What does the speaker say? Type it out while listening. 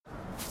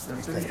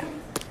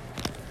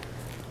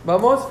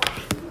Vamos.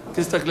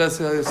 Que esta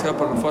clase sea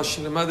para Refuah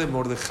Shlema de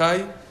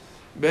Mordejai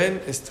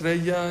Ben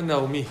Estrella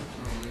Naomi.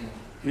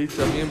 Y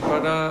también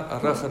para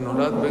Arraja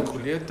Nolad Ben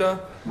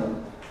Julieta,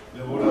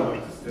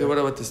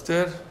 Débora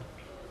Batester,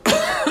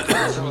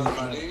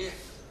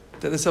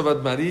 Teresa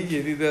Batmarí,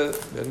 Yerida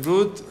Ben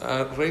Ruth,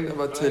 a Reina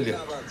Batzelia.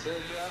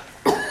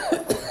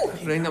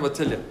 Reina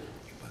Batzelia.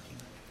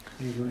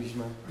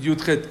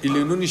 Yudhet. Y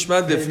Leilun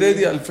Ishmat de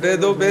Freddy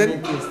Alfredo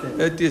Ben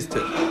Eti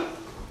Esther.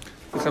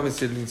 Déjame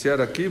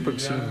silenciar aquí porque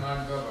si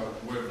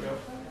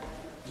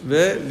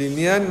ve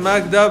Linian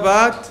Magda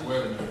Bat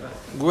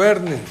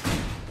Guerne.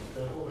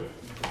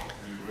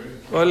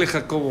 Ole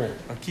Jacobo,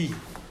 aquí.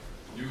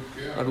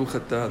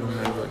 Arujata,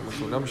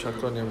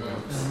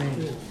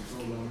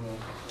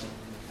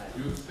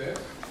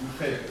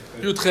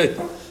 Yudhet.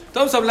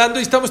 Estamos hablando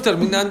y estamos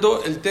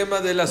terminando el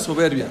tema de la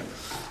soberbia.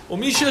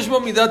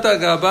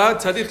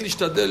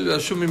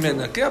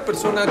 Aquella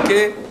persona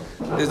que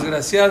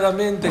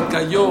desgraciadamente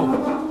cayó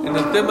en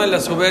el tema de la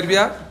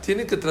soberbia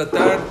tiene que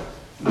tratar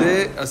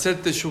de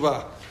hacer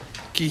teshuvah,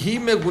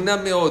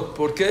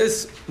 porque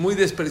es muy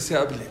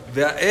despreciable.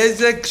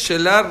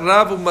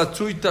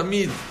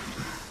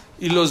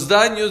 Y los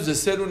daños de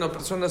ser una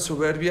persona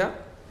soberbia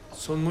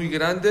son muy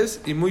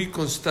grandes y muy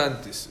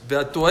constantes.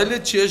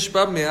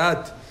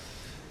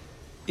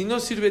 Y no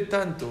sirve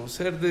tanto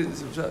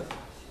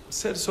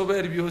ser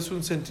soberbio, es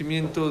un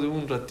sentimiento de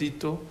un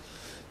ratito,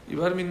 y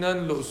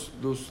Barminan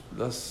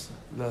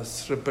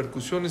las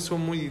repercusiones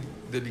son muy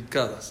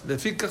delicadas.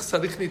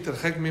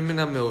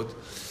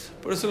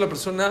 Por eso la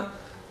persona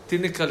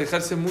tiene que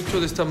alejarse mucho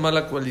de esta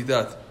mala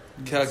cualidad.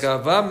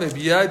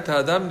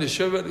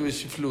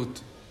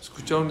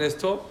 ¿Escucharon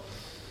esto?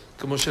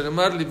 Como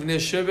Shenemar Livne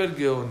Shever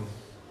Geon.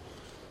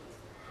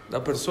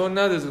 La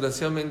persona,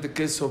 desgraciadamente,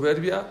 que es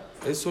soberbia,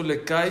 eso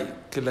le cae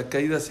que la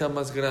caída sea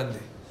más grande.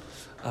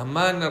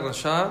 Amán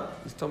Arashá,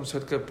 estamos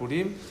cerca de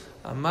Purim,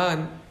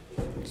 Amán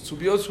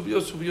subió,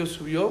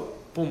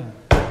 pum,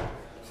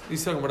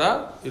 dice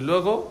Agmará, y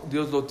luego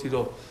Dios lo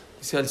tiró.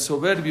 Dice, al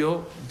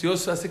soberbio,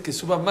 Dios hace que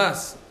suba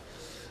más.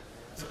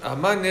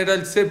 Amán era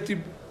el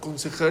séptimo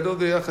consejero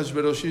de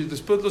Ahashverosh,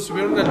 después lo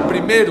subieron al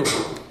primero.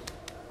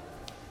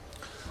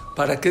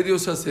 ¿Para qué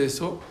Dios hace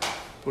eso?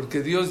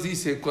 Porque Dios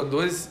dice,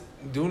 cuando es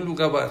de un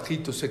lugar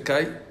bajito se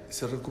cae,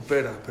 se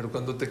recupera, pero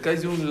cuando te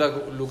caes de un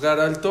lugar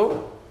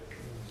alto,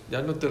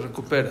 ya no te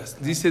recuperas.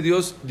 Dice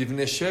Dios,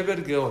 Livne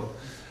Shever Geon,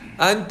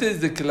 antes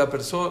de que la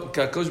persona,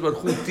 que Akadosh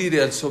Baruj Hu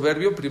tire al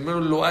soberbio,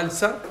 primero lo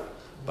alza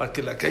para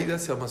que la caída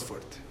sea más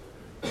fuerte.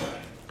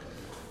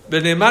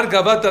 Benemar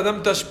Gabat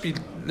Adam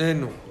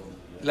Tashpilenu,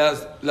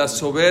 la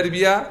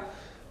soberbia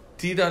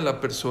tira a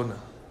la persona.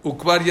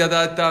 Ukvar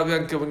Yadata,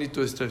 vean qué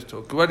bonito está esto.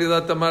 Ukvar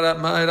Yadata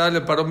Ma'era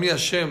le paró mi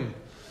Hashem.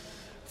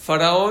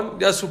 Faraón,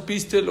 ya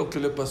supiste lo que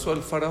le pasó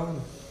al faraón.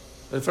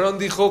 El faraón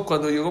dijo,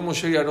 cuando llegó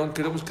Moshe y Aarón,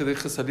 queremos que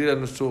deje salir a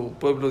nuestro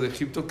pueblo de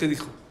Egipto. ¿Qué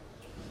dijo?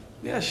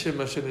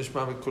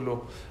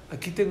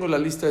 Aquí tengo la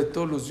lista de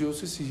todos los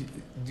dioses y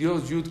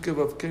Dios Yud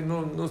Kevavke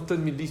no está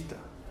en mi lista.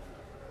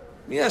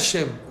 Mi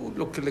Hashem,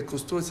 lo que le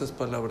costó esas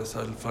palabras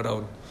al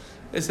faraón.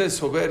 Esa es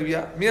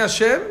soberbia. Mi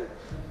Hashem,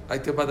 ahí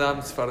te va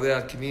Dam,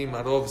 Sfardea, Kinim,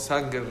 Arov,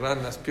 sangre,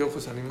 ranas,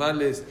 piojos,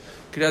 animales,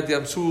 Kriat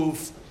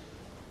Yamsuf.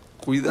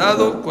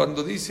 Cuidado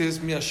cuando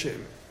dices mi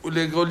Hashem.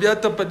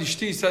 Goliat a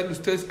Palishti, ¿saben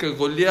ustedes que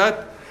Goliat,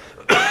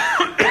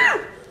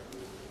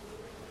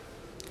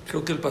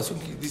 creo que el paso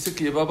dice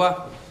que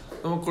llevaba,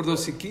 no me acuerdo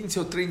si 15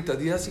 o 30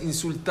 días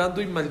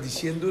insultando y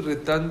maldiciendo y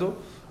retando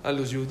a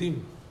los Yudim?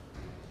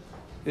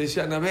 Y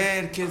decían, a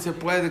ver, ¿quién se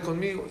puede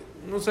conmigo?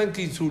 No saben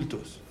qué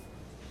insultos.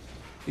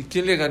 ¿Y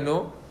quién le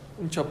ganó?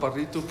 Un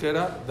chaparrito que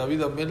era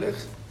David Amelech.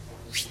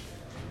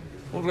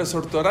 Un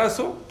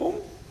resortorazo, pum.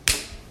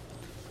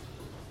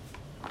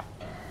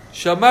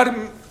 Shamar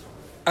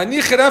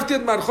Ani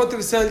Jeraftiat Marjot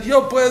Israel,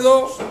 yo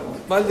puedo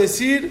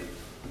maldecir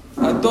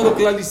a todo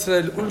Klal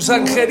Israel. Un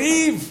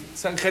Sanjerib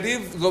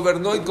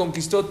gobernó y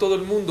conquistó todo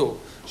el mundo.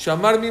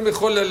 Shamar mi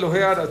mejor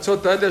Elohei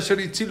Aratzot, Ale Asher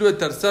Itzilu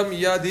et Arzam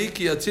Yadi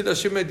ki Yatzil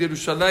Hashem et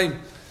Yerushalayim.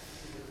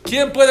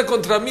 ¿Quién puede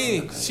contra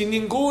mí? Si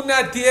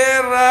ninguna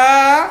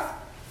tierra,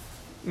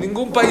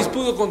 ningún país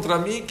pudo contra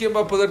mí, ¿quién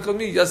va a poder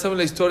conmigo? Ya saben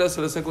la historia, se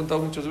les he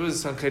contado muchas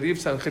veces.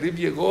 Sanjerib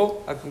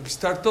llegó a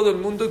conquistar todo el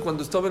mundo y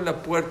cuando estaba en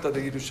la puerta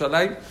de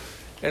Jerusalén,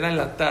 era en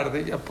la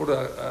tarde, ya por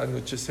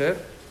anochecer,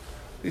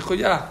 dijo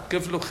ya, qué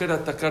flojera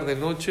atacar de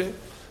noche,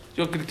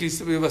 yo creí que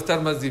iba a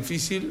estar más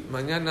difícil,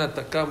 mañana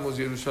atacamos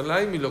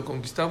Jerusalén y lo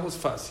conquistamos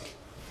fácil.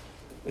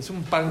 Es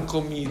un pan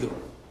comido.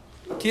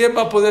 ¿Quién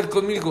va a poder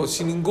conmigo?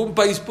 Si ningún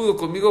país pudo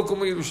conmigo,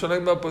 ¿cómo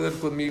Jerusalén va a poder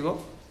conmigo?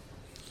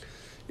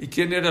 ¿Y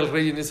quién era el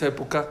rey en esa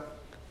época?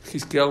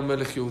 Hizkiyahu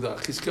Melech Yehuda.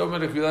 Hizkiyahu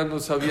Melech Yehuda no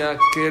sabía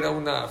qué era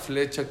una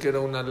flecha, qué era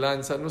una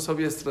lanza, no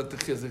sabía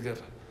estrategias de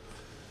guerra.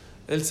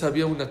 Él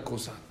sabía una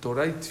cosa,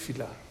 Torah y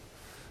Tfilah.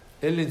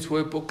 Él en su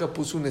época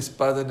puso una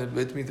espada en el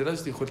Bet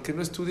Midrash, dijo, el que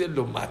no estudia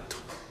lo mato.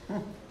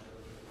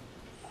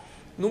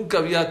 Nunca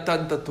había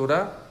tanta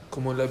Torah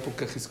como en la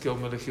época de Hizkiyahu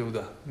Melech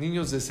Yehuda.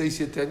 Niños de 6,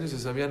 7 años se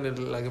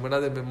sabían la Gemara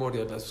de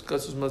memoria, los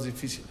casos más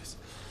difíciles.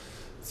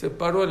 Se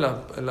paró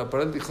en la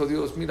pared y dijo,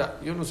 Dios, mira,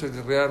 yo no sé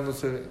guerrear,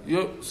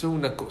 yo sé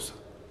una cosa,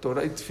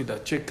 Torah y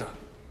Tefilá, checa.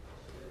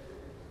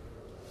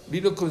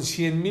 Vino con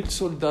 100,000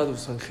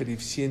 soldados, Sanjerif,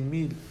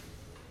 100,000.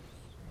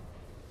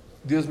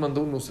 Dios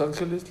mandó unos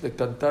ángeles, le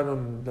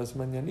cantaron las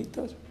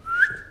mañanitas,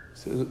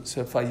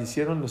 se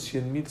fallecieron los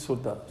 100,000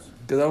 soldados.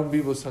 Quedaron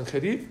vivos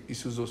Sanjerif y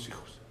sus 2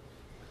 hijos.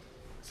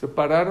 Se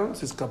pararon,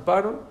 se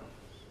escaparon.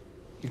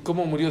 ¿Y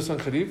cómo murió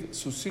Sanjerif?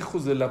 Sus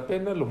hijos de la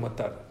pena lo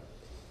mataron.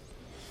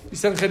 Y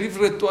Sanjerif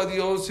retó a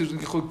Dios y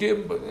dijo,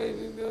 ¿quién?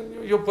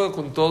 Yo puedo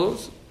con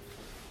todos.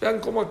 Vean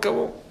cómo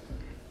acabó.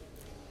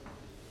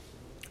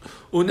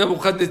 Un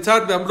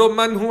Nebuchadnezzar me habló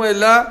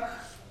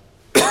Manuela.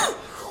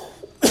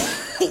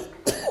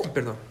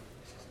 Perdón.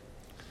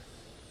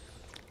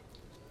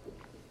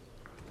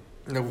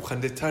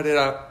 Nebuchadnezzar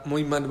era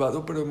muy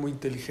malvado, pero muy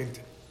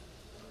inteligente.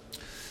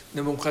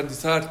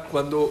 Nebuchadnezzar,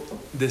 cuando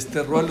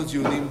desterró a los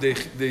Yudim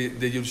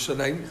de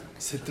Jerusalén,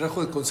 se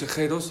trajo de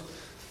consejeros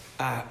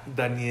a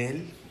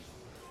Daniel,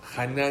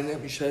 Hanania,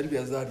 Mishael y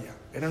Azaria.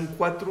 Eran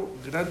 4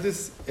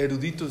 grandes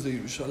eruditos de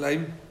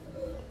Jerusalén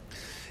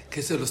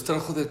que se los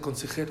trajo de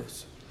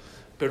consejeros.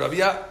 Pero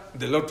había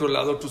del otro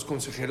lado otros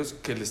consejeros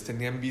que les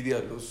tenían envidia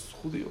a los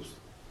judíos.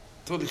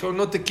 Entonces dijeron,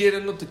 no te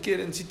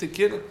quieren, sí te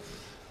quieren.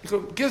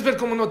 Dijo, ¿quieres ver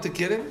cómo no te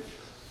quieren?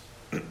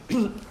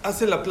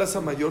 Haz en la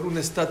Plaza Mayor una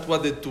estatua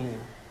de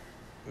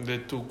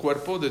tu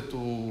cuerpo,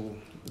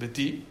 de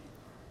ti,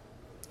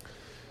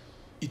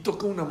 y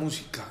toca una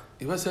música.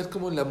 Y vas a ver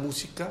cómo en la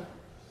música,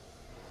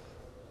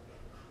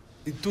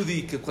 y tú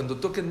di que cuando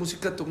toquen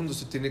música todo el mundo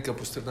se tiene que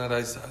aposternar a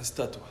esa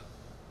estatua.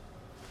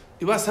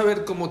 Y vas a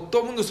ver cómo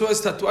todo el mundo se va a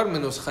estatuar,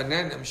 menos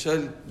Hanan,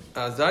 Mishael,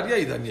 Azaria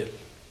y Daniel.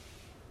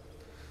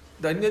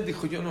 Daniel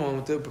dijo, yo no me voy a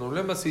meter en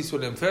problemas, se hizo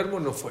el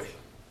enfermo, no fue.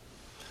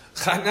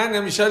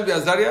 Hanan, Mishael y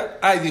Azaria,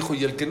 dijo,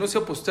 y el que no se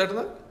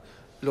aposterna,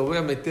 lo voy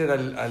a meter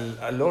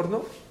al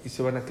horno y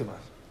se van a quemar.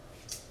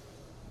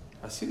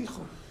 Así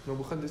dijo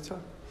Nebuchadnezzar.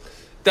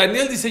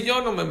 Daniel dice,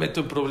 yo no me meto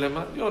en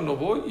problema, yo no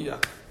voy y ya.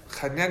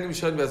 Hanan y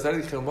Mishael y Azaria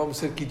dijeron, vamos a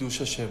hacer Kiddush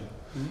Hashem.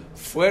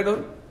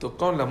 Fueron,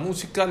 tocaron la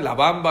música, la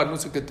bamba, no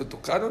sé qué te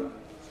tocaron,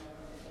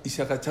 y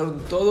se agacharon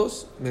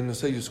todos,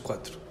 menos ellos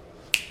 4.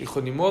 Dijo,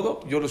 ni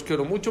modo, yo los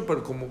quiero mucho,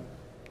 pero como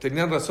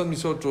tenían razón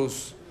mis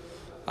otros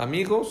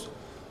amigos,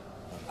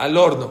 al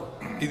horno.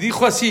 Y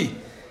dijo así,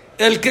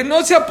 el que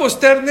no se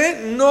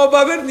aposterne, no va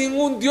a haber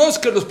ningún Dios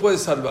que los puede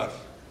salvar.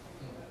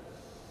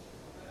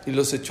 Y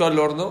los echó al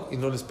horno y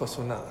no les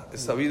pasó nada.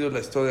 Es sabido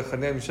la historia de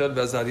Hanan, Mishael y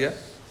Azaria,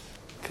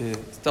 que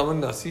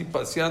estaban así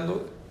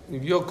paseando y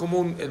vio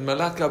como el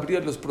malach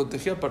Gabriel los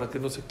protegía para que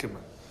no se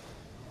queman.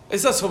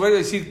 Esa soberbia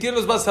de decir, ¿quién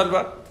los va a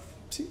salvar?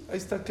 Sí, ahí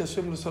está que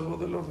Hashem los salvó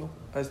del horno,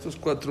 a estos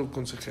 4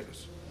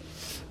 consejeros.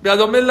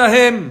 Veadomel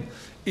Lahem,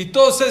 y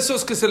todos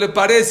esos que se le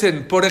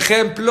parecen. Por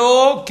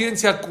ejemplo, ¿quién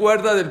se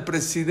acuerda del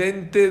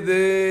presidente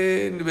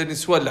de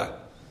Venezuela?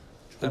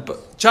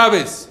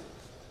 Chávez.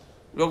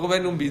 Luego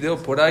ven un video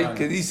por ahí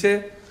que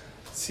dice,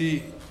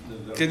 sí,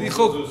 que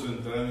dijo,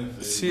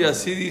 sí,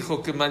 así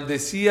dijo, que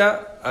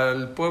maldecía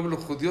al pueblo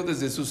judío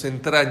desde sus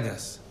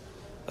entrañas.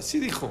 Así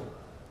dijo,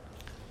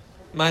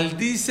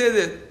 maldice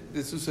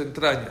de sus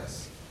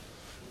entrañas.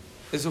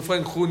 Eso fue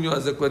en junio,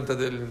 haz de cuenta,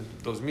 del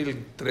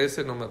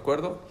 2013, no me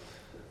acuerdo.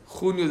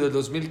 Junio del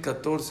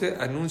 2014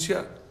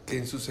 anuncia que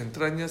en sus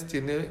entrañas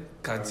tiene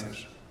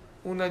cáncer.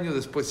 Un año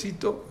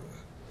despuesito.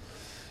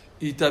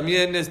 Y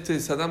también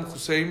Saddam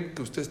Hussein,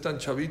 que ustedes están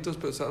chavitos,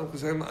 pero Saddam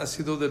Hussein ha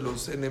sido de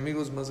los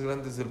enemigos más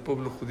grandes del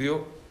pueblo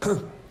judío.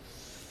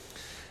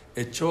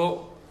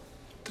 Echó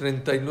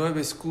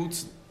 39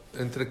 scouts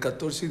entre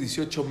 14 y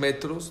 18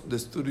 metros,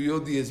 destruyó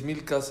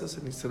 10,000 casas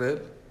en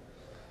Israel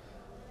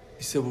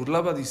y se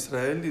burlaba de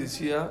Israel y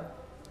decía,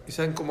 ¿y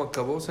saben cómo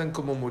acabó? ¿Saben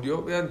cómo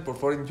murió? Vean por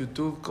favor en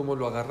YouTube cómo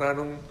lo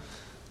agarraron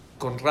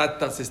con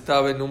ratas,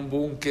 estaba en un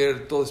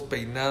búnker, todo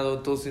despeinado,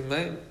 todos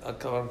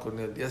acaban con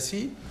él. Y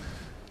así,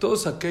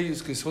 todos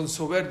aquellos que son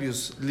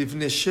soberbios,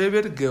 Livne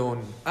Shever Geon,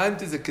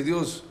 antes de que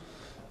Dios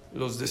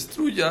los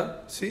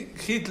destruya, ¿sí?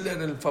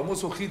 Hitler, el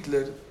famoso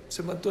Hitler,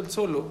 se mató él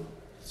solo,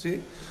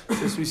 ¿sí?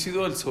 Se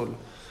suicidó él solo.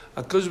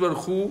 Akadosh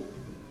Baruj Hu,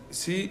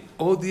 ¿sí?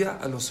 Odia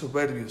a los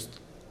soberbios,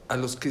 a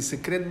los que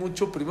se creen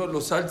mucho, primero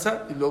los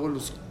alza y luego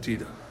los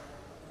tira.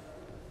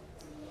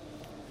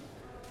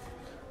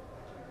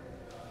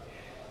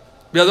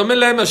 וידומה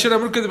להם אשר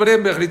אמרו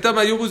כדבריהם באחריתם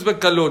היו בוז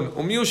בקלון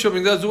ומי הוא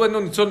שמגדל זו אינו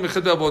ניצול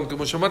מחטא ועוון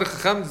כמו שאמר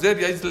חכם זר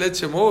יעיץ לעת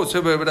שמו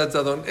עושה בעברת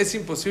זדון. Es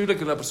imposible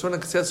que la persona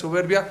que sea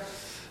soberbia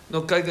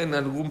no caiga en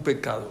algún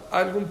pecado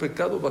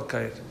va a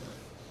caer.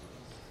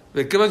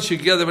 וכיוון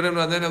שהגיע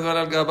דברינו עדיין הדבר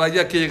על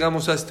גאווה, que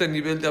llegamos a este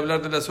nivel de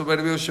hablar de la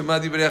soberbia, שמע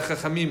דברי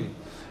החכמים,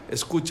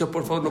 escucha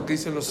por favor lo que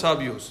dicen los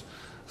sabios.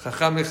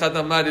 חכם אחד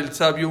אמר, el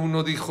sabio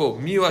uno dijo,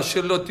 מי הוא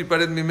אשר לא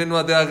תיפרד ממנו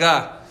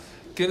הדאגה.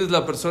 ¿Quién es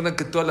la persona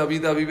que toda la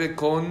vida vive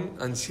con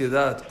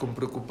ansiedad, con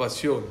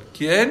preocupación?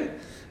 ¿Quién?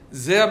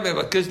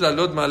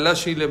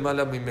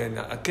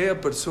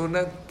 Aquella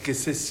persona que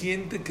se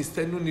siente que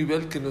está en un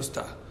nivel que no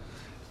está.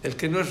 El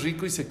que no es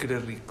rico y se cree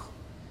rico.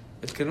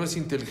 El que no es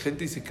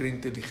inteligente y se cree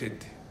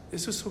inteligente.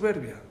 Eso es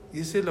soberbia.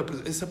 Y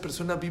esa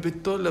persona vive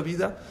toda la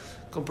vida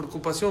con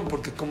preocupación,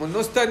 porque como no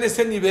está en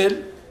ese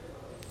nivel,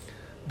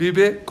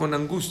 vive con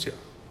angustia.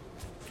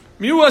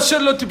 La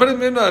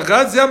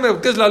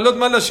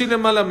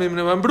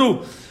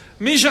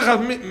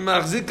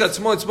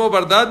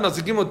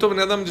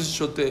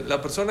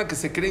persona que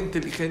se cree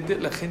inteligente,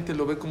 la gente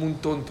lo ve como un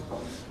tonto.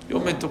 Yo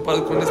me he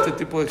topado con este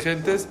tipo de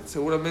gentes,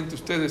 seguramente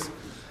ustedes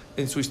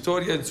en su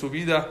historia, en su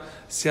vida,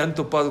 se han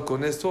topado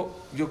con esto.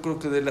 Yo creo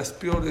que de las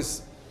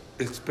peores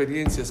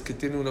experiencias que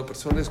tiene una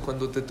persona es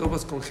cuando te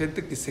topas con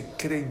gente que se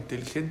cree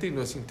inteligente y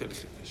no es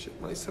inteligente.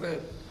 Shema Israel.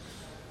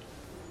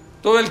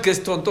 Todo el que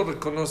es tonto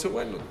reconoce,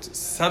 bueno,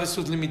 sabe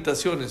sus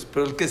limitaciones,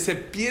 pero el que se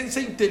piensa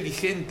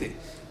inteligente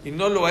y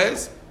no lo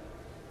es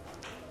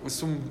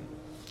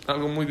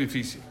algo muy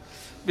difícil.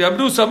 La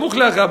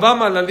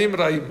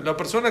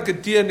persona que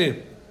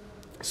tiene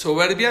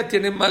soberbia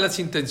tiene malas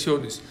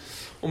intenciones.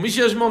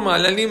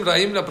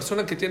 La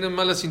persona que tiene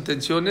malas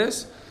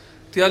intenciones,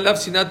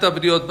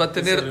 va a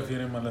tener... ¿Qué se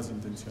refiere a malas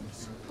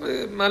intenciones?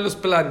 Malos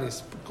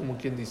planes, como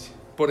quien dice.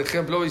 Por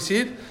ejemplo, voy a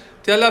decir...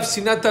 va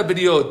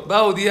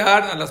a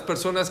odiar a las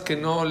personas que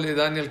no le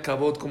dan el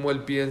cabot como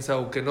él piensa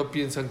o que no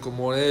piensan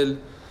como él.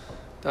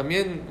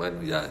 También,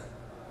 bueno, ya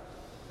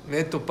me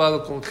he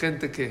topado con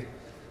gente que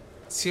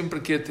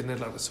siempre quiere tener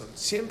la razón,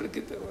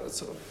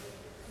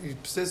 y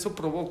pues eso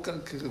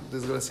provoca que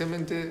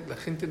desgraciadamente la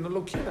gente no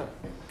lo quiera,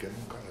 que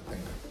nunca la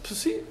tenga. pues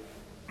sí.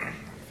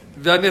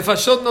 La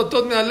nefashot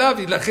notot me alab,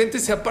 y la gente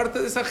se aparta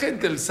de esa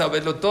gente, el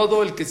sabelo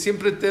todo, el que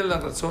siempre tiene la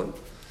razón.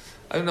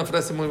 Hay una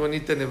frase muy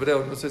bonita en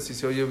hebreo, no sé si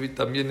se oye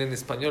también en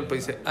español, pero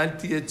dice, Al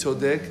tie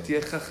chodek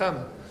tie jajam.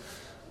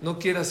 No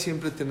quieras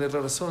siempre tener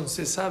la razón,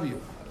 sé sabio.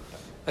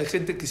 Hay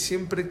gente que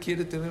siempre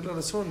quiere tener la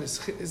razón,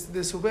 es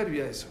de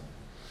soberbia eso.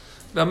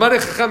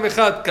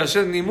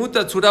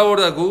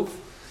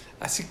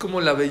 Así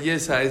como la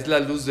belleza es la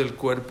luz del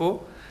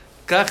cuerpo,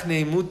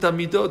 qué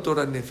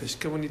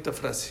bonita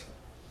frase,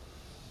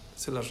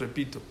 se las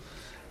repito.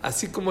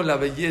 Así como la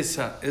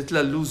belleza es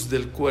la luz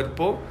del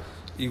cuerpo,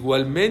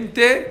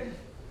 igualmente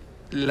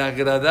la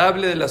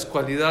agradable de las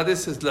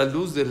cualidades es la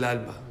luz del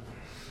alma.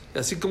 Y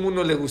así como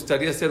uno le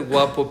gustaría ser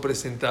guapo,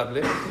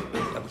 presentable,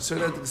 la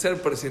persona tiene que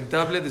ser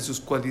presentable de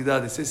sus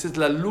cualidades. Esa es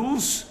la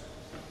luz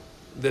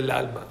del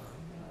alma.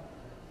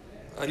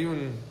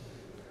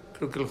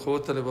 Creo que el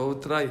Jobot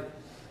Alebaut trae,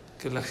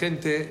 que la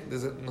gente,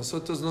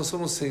 nosotros no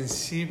somos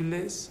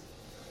sensibles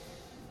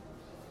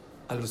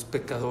a los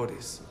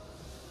pecadores.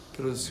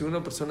 Pero si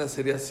una persona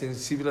sería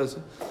sensible a eso,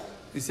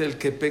 dice, el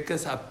que peca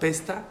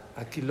apesta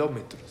a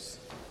kilómetros.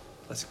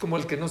 Así como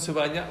el que no se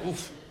baña,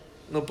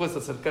 no puedes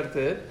acercarte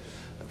a él.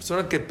 La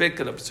persona que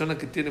peca, la persona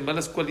que tiene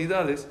malas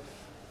cualidades,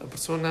 la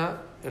persona,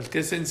 el que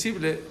es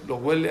sensible, lo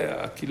huele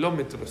a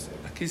kilómetros.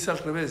 Aquí es al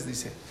revés,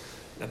 dice,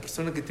 la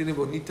persona que tiene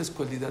bonitas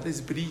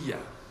cualidades brilla.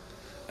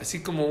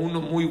 Así como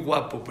uno muy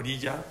guapo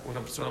brilla, una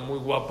persona muy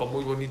guapa,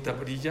 muy bonita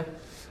brilla,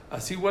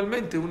 así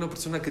igualmente una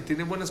persona que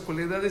tiene buenas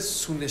cualidades,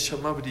 su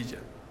neshama brilla.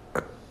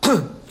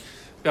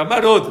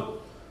 Amarod,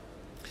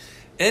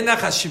 ena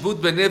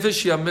hashibut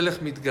benefesh y amelech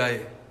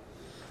mitgae.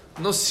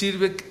 No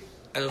sirve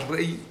el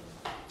rey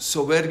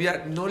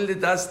soberbia, no le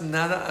das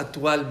nada a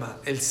tu alma.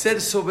 El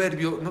ser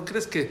soberbio, no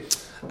crees que,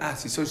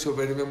 si soy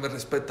soberbio me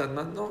respetan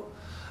más, no.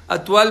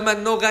 A tu alma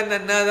no gana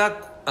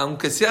nada,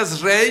 aunque seas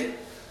rey,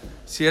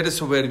 si eres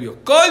soberbio.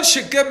 Con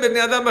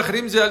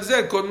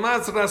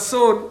más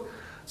razón,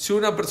 si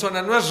una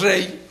persona no es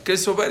rey, que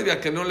es soberbia,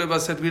 que no le va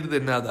a servir de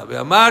nada.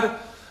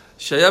 Veamar,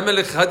 dice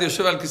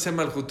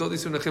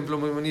un ejemplo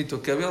muy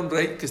bonito, que había un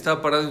rey que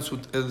estaba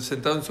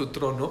sentado en su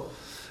trono,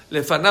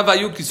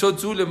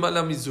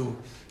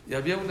 y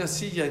había una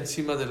silla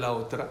encima de la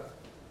otra.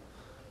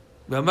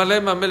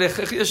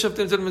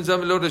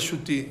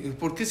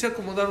 ¿Por qué se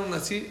acomodaron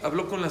así?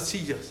 Habló con las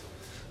sillas.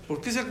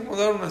 ¿Por qué se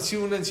acomodaron así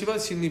una encima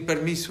sin mi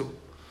permiso?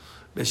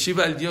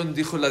 Beshiva el Dion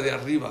dijo la de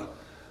arriba.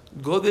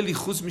 Yo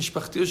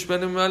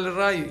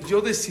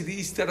decidí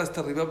estar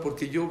hasta arriba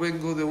porque yo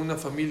vengo de una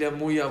familia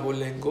muy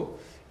abolengo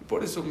y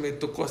por eso me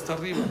tocó hasta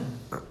arriba.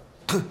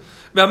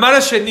 Me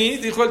amara Sheni,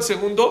 dijo el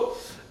segundo.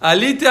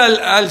 Alite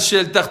al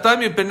shel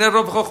tachtami pener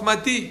rov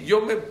chochmati.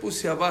 Yo me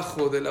puse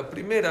abajo de la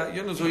primera.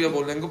 Yo no soy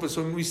abolengo, pero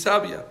soy muy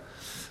sabia.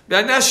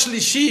 Veanash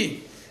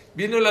lishi.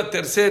 Vino la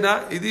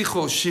tercera y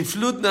dijo: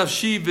 Shiflut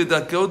nafshi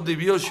vedakeot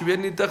divio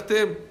shiveni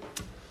tachtem.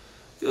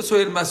 Yo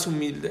soy el más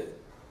humilde.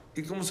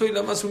 Y como soy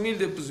la más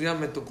humilde, pues ya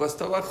me tocó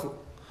hasta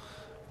abajo.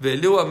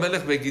 Veleu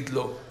amelech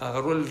begitlo.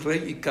 Agarró el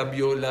rey y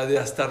cambió. La de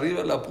hasta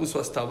arriba la puso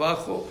hasta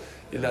abajo.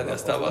 Y la de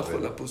hasta abajo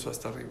la puso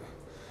hasta arriba.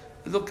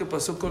 Es lo que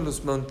pasó con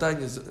las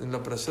montañas. En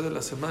la parashá de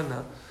la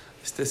semana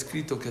está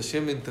escrito que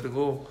Hashem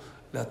entregó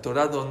la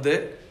Torah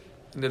donde,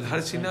 en el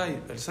Har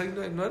Sinai. El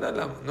Sinai no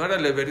era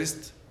el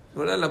Everest,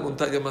 no era la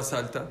montaña más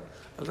alta,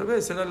 al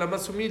revés, era la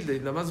más humilde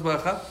y la más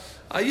baja.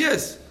 Ahí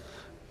es.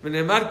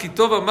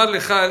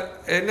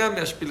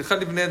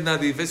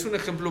 Es un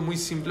ejemplo muy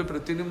simple, pero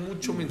tiene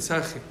mucho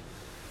mensaje.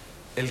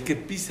 El que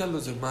pisa a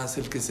los demás,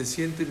 el que se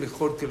siente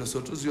mejor que los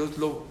otros, Dios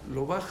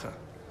lo baja.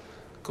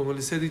 como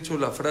les he dicho,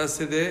 la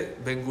frase de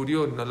Ben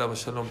Gurión, Alaba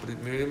Shalom,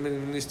 primer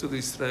ministro de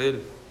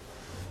Israel.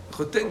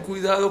 Dijo, ten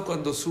cuidado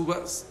cuando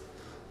subas,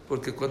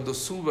 porque cuando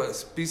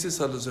subas, pises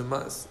a los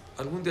demás,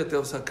 algún día te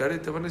vas a sacar y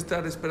te van a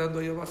estar esperando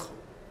ahí abajo.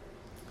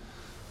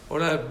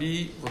 Ahora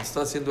cuando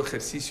estaba haciendo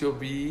ejercicio,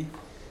 vi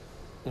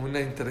una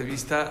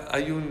entrevista.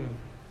 Hay un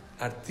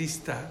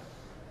artista,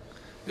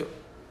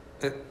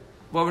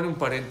 voy a abrir un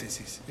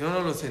paréntesis, yo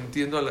no los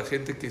entiendo a la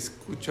gente que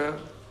escucha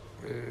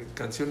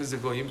canciones de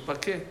Goyim, ¿para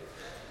qué?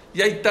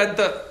 Y hay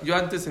yo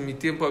antes en mi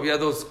tiempo había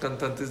dos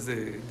cantantes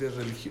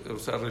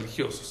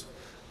religiosos,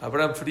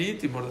 Abraham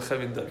Fried y Mordechai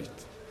Ben David.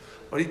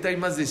 Ahorita hay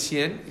más de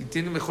 100 y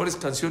tienen mejores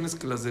canciones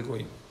que las de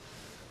Goyim.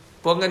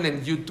 Pongan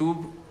en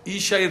YouTube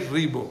Ishai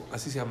Ribo,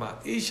 así se llama.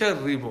 Ishai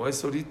Ribo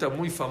es ahorita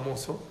muy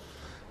famoso.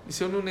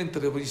 Hicieron una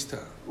entrevista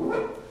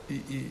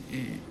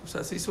o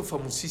sea, se hizo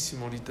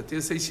famosísimo ahorita.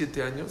 Tiene 6,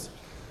 7 años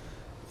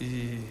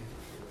y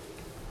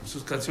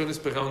sus canciones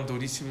pegaron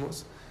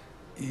durísimos.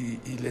 Y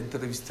le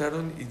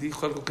entrevistaron y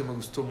dijo algo que me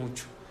gustó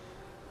mucho.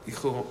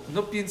 Dijo,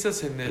 ¿no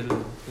piensas en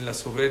la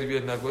soberbia,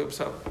 en la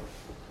egoísmo?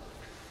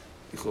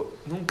 Dijo,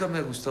 nunca me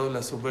ha gustado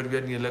la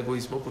soberbia ni el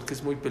egoísmo porque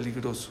es muy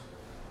peligroso.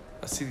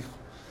 Así dijo.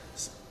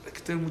 Hay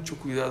que tener mucho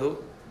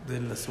cuidado de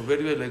la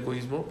soberbia y el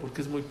egoísmo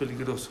porque es muy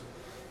peligroso.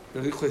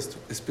 Pero dijo esto,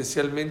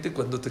 especialmente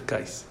cuando te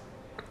caes.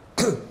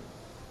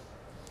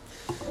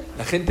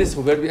 La gente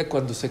soberbia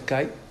cuando se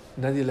cae,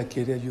 nadie la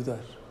quiere ayudar.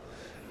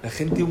 La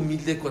gente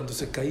humilde cuando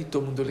se cae,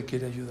 todo el mundo le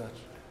quiere ayudar.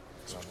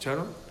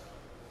 ¿Escucharon?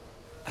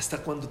 Hasta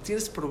cuando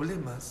tienes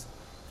problemas,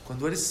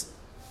 cuando eres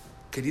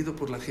querido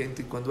por la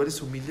gente y cuando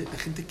eres humilde, la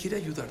gente quiere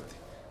ayudarte.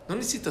 No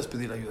necesitas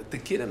pedir ayuda,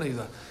 te quieren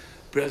ayudar.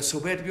 Pero al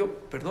soberbio,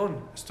 perdón,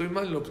 estoy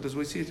mal en lo que les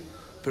voy a decir,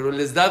 pero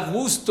les da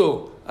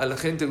gusto a la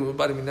gente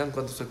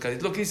cuando se cae.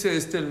 Es lo que dice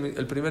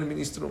el primer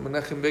ministro,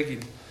 Menachem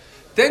Begin.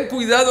 Ten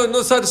cuidado en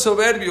no ser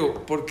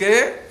soberbio. ¿Por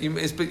qué?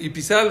 Y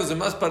pisar a los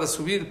demás para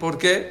subir. ¿Por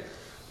qué?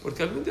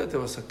 Porque algún día te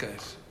vas a caer.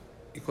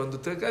 Y cuando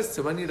te caes,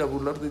 se van a ir a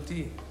burlar de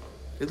ti.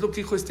 Es lo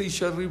que dijo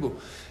Ishai Ribo.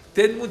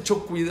 Ten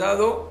mucho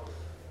cuidado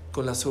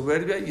con la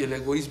soberbia y el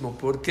egoísmo.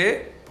 ¿Por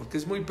qué? Porque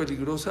es muy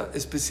peligrosa,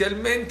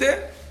 especialmente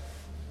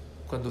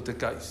cuando te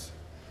caes.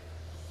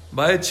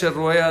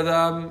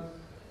 Adam,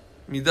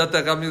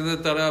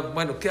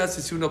 bueno, ¿qué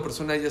hace si una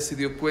persona ya se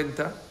dio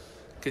cuenta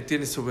que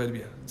tiene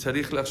soberbia?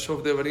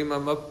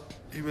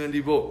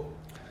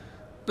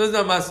 No es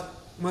nada más,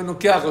 bueno,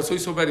 ¿qué hago? Soy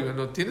soberbio.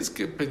 No, tienes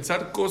que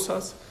pensar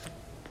cosas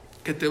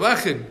que te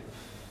bajen.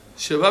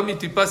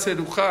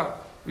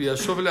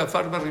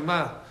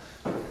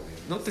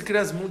 No te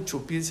creas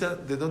mucho, piensa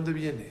de dónde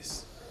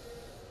vienes.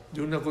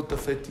 De una gota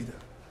fétida.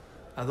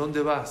 ¿A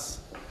dónde vas?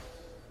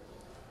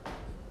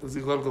 ¿Os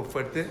digo algo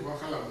fuerte?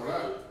 Baja la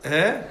moral.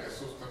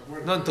 Eso está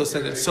fuerte. No,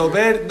 entonces,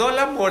 no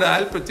la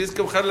moral, pero tienes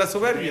que bajar la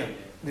soberbia.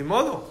 Ni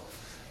modo.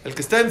 El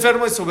que está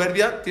enfermo de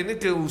soberbia tiene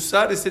que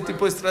usar ese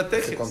tipo de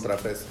estrategias. Se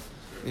contrapesa.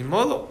 Ni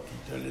modo.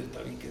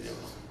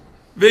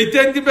 Y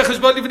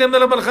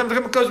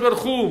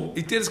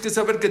tienes que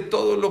saber que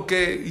todo lo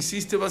que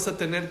hiciste vas a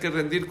tener que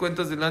rendir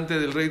cuentas delante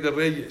del Rey de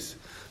Reyes.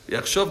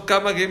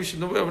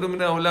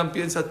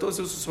 Piensa, todos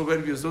esos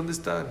soberbios, ¿dónde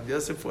están?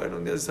 Ya se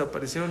fueron, ya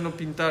desaparecieron, no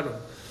pintaron.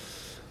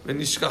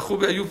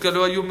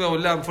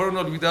 Fueron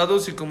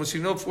olvidados y como si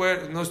no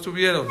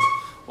estuvieron.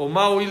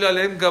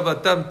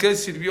 ¿Qué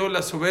sirvió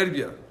la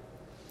soberbia?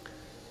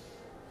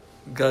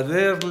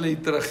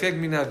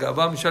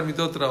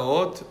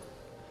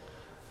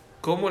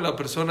 ¿Cómo la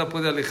persona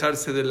puede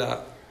alejarse de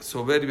la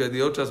soberbia y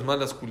de otras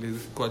malas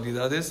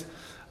cualidades?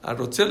 A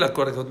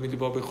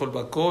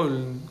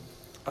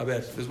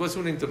ver, les voy a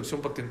hacer una introducción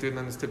para que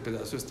entiendan este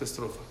pedazo, esta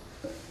estrofa.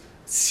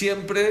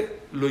 Siempre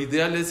lo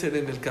ideal es ser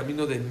en el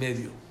camino del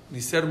medio,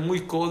 ni ser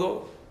muy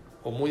codo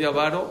o muy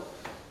avaro,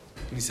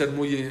 ni ser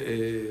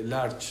muy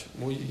large,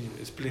 muy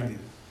espléndido,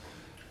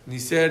 ni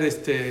ser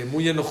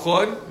muy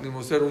enojón,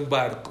 ni ser un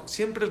barco.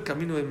 Siempre el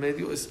camino del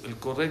medio es el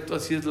correcto,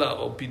 así es la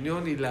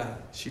opinión y la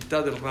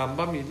shita del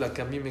Rambam y la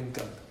que a mí me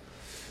encanta.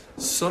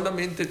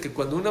 Solamente que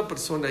cuando una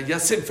persona ya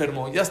se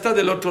enfermó, ya está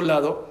del otro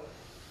lado,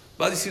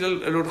 va a decir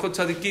el Orjot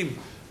Tzadikim,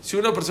 si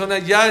una persona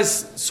ya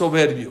es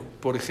soberbio,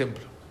 por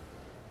ejemplo,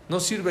 no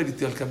sirve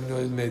irte al camino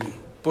del medio.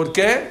 ¿Por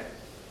qué?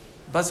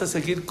 Vas a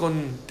seguir con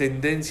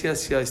tendencia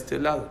hacia este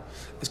lado.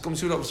 Es como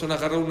si una persona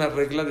agarra una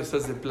regla de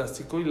estas de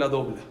plástico y la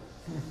dobla.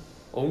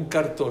 O un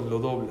cartón, lo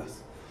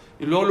doblas.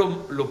 Y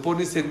luego lo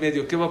pones en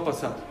medio. ¿Qué va a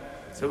pasar?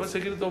 Se va a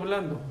seguir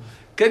doblando.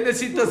 ¿Qué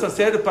necesitas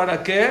hacer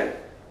para qué?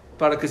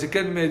 Para que se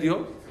quede en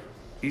medio.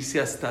 Irse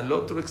hasta el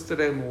otro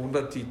extremo un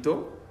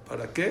ratito.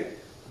 ¿Para qué?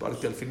 Para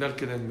que al final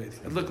quede en medio.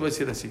 Es lo que voy a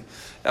decir así.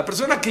 La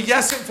persona que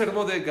ya se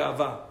enfermó de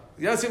gavá,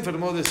 ya se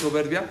enfermó de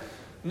soberbia,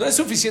 no es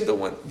suficiente,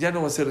 bueno, ya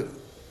no va a ser.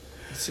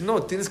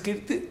 No, tienes que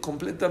irte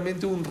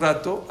completamente un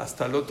rato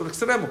hasta el otro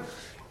extremo.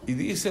 Y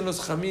dicen los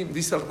Jamim,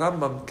 dice el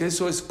Rambam, que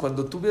eso es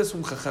cuando tú veas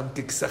un jajam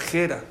que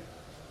exagera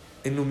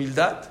en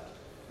humildad,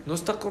 no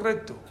está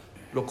correcto.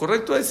 Lo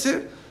correcto es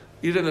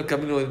ir en el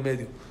camino del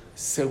medio.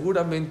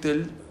 Seguramente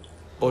él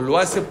o lo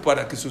hace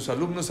para que sus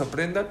alumnos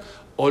aprendan,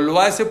 o lo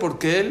hace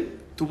porque él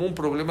tuvo un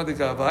problema de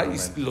Gabá y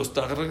lo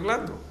está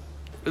arreglando.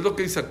 Es lo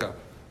que dice acá.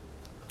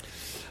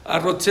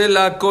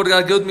 Arrochela,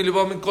 Korga, Geot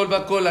Milibom,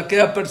 Kolba, Kol,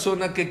 aquella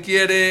persona que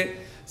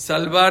quiere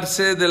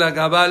salvarse de la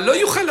Gabá, no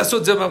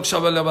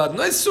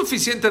es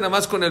suficiente nada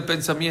más con el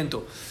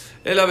pensamiento.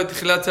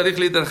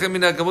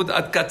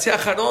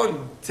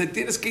 Se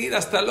tienes que ir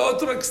hasta el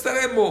otro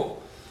extremo.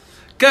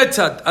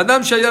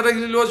 Adam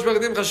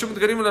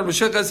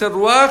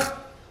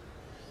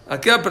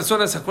aquella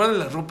persona, ¿se acuerdan de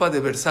la ropa de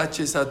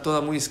Versace? Esa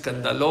toda muy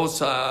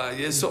escandalosa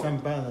y eso.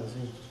 Estampada,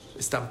 sí.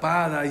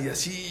 Estampada y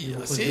así,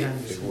 así.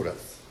 Segura.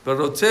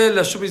 Pero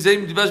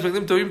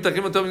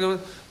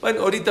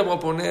bueno, ahorita voy a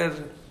poner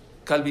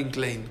Calvin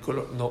Klein.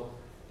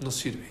 No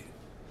sirve.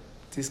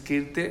 Tienes que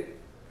irte.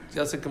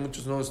 Ya sé que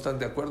muchos no están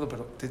de acuerdo,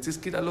 pero te tienes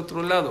que ir al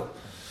otro lado.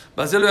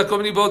 No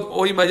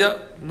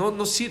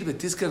sirve.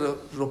 Tienes que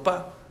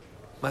ropa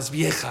más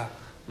vieja,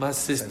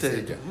 más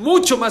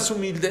mucho más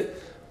humilde.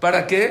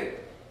 ¿Para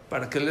qué?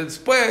 Para que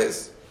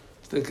después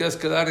te quieras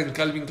quedar en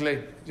Calvin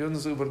Klein. Yo no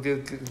sé por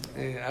qué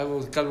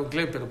hago Calvin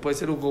Klein, pero puede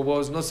ser Hugo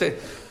Boss, no sé,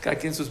 cada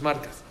quien sus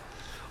marcas.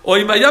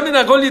 Hoy Miami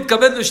na Golit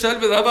Kabed no está el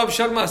Bedaba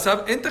Sharma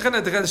Asab,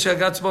 entra te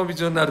Shagatz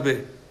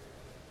Movisionarbe.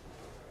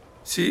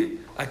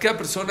 ¿Sí? Aquella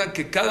persona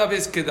que cada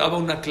vez que daba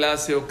una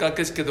clase o cada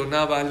vez que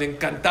donaba, le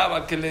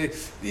encantaba que le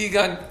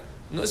digan,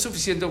 no es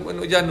suficiente,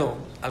 bueno, ya no,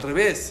 al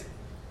revés,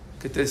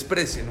 que te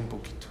desprecien un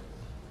poquito,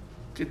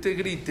 que te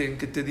griten,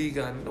 que te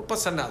digan, no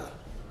pasa nada.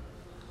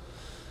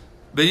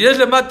 Que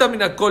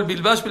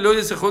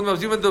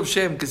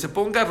se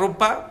ponga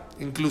ropa,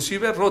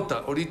 inclusive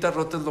rota. Ahorita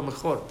rota es lo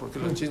mejor, porque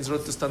los jeans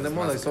rotos están de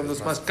moda y son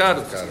los más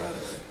caros.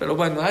 Pero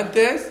bueno,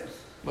 antes,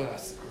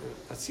 pues,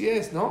 así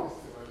es, ¿no?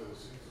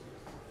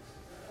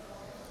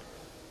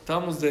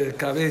 Estamos de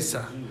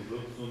cabeza.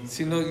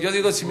 Yo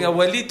digo, si mi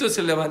abuelito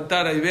se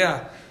levantara y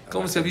vea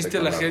cómo se viste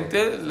la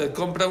gente, le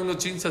compra unos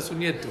jeans a su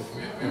nieto.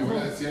 Mi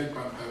abuela decía el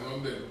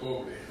pantalón del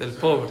pobre. Del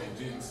pobre.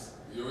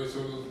 Yo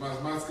esos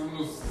más que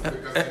unos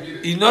de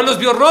Casimir. Y no los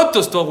vio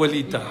rotos tu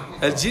abuelita.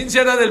 El jeans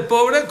era del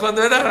pobre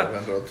cuando era...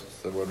 rotos,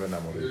 se vuelven a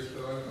morir.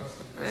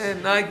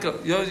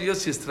 Yo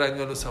sí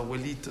extraño a los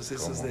abuelitos,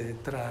 esos ¿cómo? De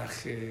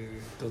traje,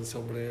 con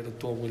sombrero,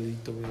 tu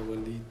abuelito, mi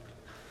abuelito.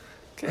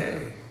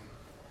 ¿Qué?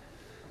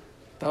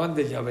 Estaban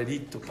de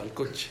llaverito para el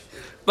coche.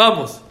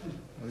 Vamos.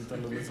 Ahorita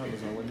los ves a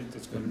los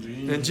abuelitos con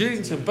jeans. En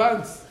jeans, en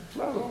pants,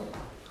 claro.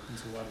 En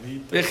su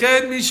barbita.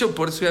 Vejan Misho,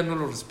 por eso ya no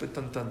lo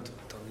respetan tanto.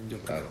 También yo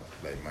creo. Claro,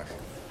 la imagen.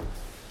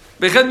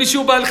 Vejan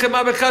Misho,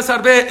 Baljema, Bejas,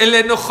 Arbe, el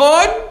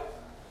enojón.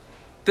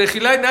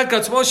 Tejilay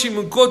Nakatzmo,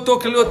 Shimunkoto,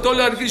 que lo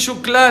tolar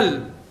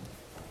Klal.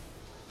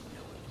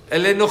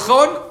 El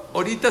enojón,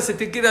 ahorita se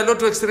tiene que ir al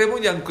otro extremo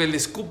y aunque le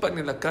escupan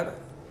en la cara,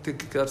 tiene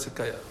que quedarse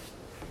callado.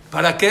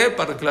 ¿Para qué?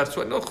 Para aclarar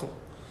su enojo.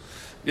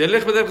 Y el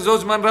eje de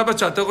dos man raba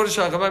chategor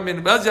shagaba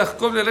men vas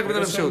Jacob le eje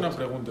de Esa es una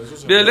pregunta, eso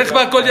se Bien, el eje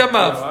va con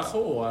llama. ¿Abajo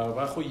o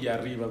abajo y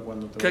arriba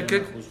cuando te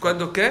 ¿Qué?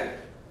 ¿Cuándo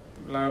qué?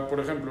 Por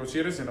ejemplo, si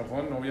eres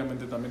enojón,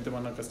 obviamente también te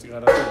van a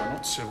castigar arriba,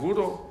 ¿no?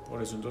 Seguro.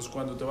 Por eso, entonces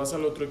cuando te vas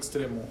al otro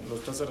extremo, lo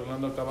estás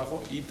arreglando acá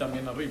abajo y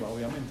también arriba,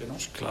 obviamente, ¿no?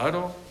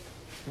 Claro.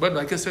 Bueno,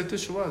 hay que hacer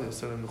teshuva de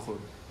estar enojón.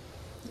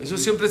 Eso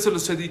siempre se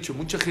los he dicho.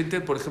 Mucha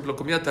gente, por ejemplo,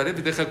 comía taref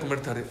y deja de comer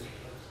taref.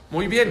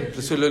 Muy bien,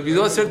 pero se le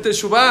olvidó hacer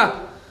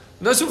teshuva.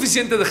 No es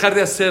suficiente dejar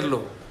de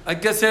hacerlo. Hay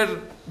que hacer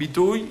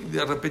bitui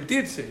de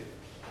arrepentirse.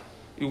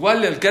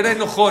 Igual el que era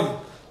enojón,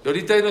 y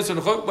ahorita ya no es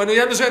enojón. Bueno,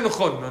 ya no sea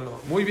enojón, no.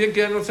 Muy bien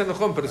que ya no sea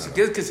enojón, pero si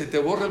quieres que se te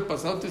borre el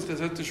pasado, tienes que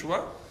hacer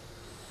teshuva.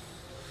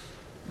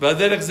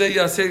 והדרך זה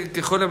יעשה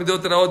ככל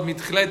המידות רעות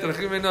מתחילה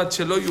יתרחק ממנו עד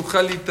שלא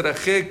יוכל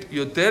להתרחק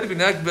יותר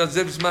ונהג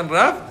בזה בזמן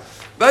רב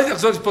ואז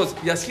יחזור לספוס.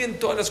 Y así en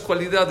todas las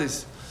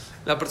cualidades.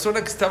 La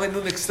persona que estaba en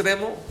un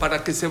extremo,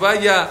 para que se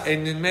vaya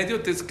en el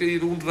medio, tienes que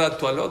ir un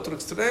rato al otro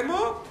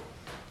extremo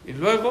y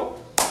luego...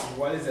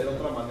 Igual es de la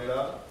otra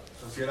manera,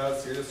 o sea,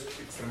 si eres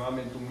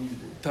extremadamente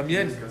humilde,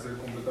 también. tienes que ser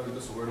completamente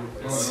soberbio.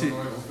 Sí.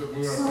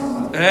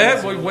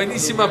 Muy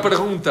buenísima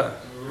pregunta.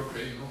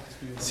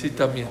 Sí,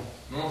 también.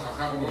 No,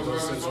 jaja, ¿cómo se va a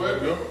ser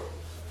soberbio?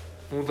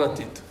 Un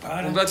ratito.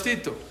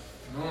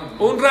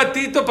 Un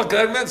ratito para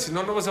quedarme, si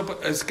no, no vas a...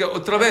 Es que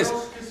otra vez,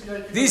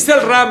 dice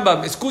el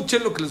Rambam,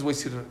 escuchen lo que les voy a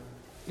decir.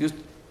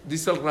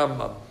 Dice el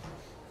Rambam,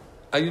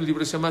 hay un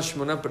libro que se llama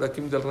Shmona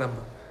Perakim del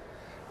Rambam.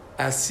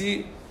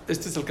 Así,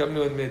 este es el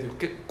camino del medio.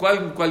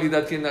 ¿Cuál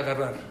cualidad tiene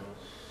agarrar?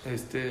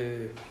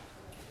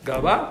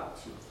 Gabá,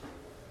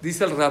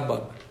 dice el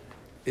Rambam,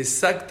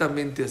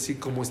 exactamente así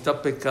como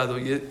está pecado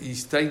y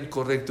está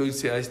incorrecto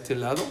irse a este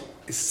lado,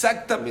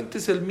 exactamente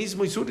es el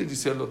mismo Isur y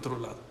dice al otro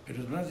lado.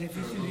 Pero es más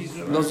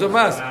difícil. Los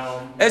demás.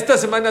 Esta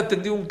semana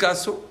atendí un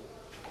caso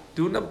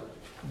de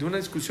una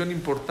discusión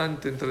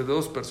importante entre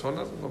dos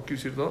personas, no quiero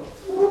decir dos,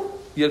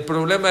 y el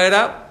problema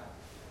era,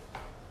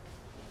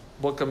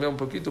 voy a cambiar un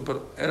poquito,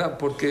 pero era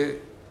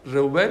porque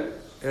Reubén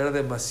era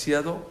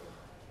demasiado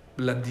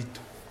blandito.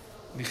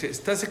 Dije,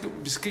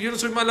 es que yo no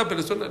soy mala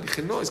persona.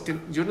 Dije, no, es que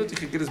yo no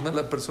dije que eres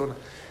mala persona.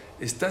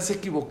 Estás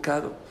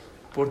equivocado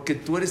porque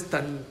tú eres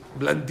tan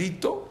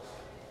blandito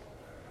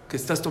que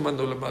estás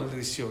tomando la mala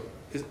decisión.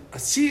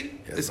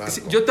 Así,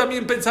 yo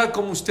también pensaba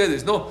como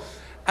ustedes, no.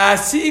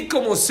 Así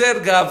como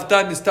ser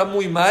Gavtán está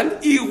muy mal,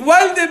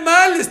 igual de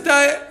mal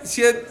está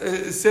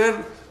ser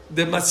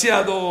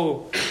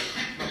demasiado...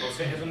 No,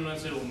 pues eso no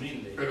es ser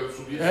humilde. Pero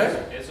subir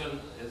Eso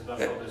es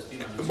baja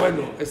autoestima. No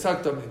Bueno,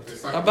 exactamente.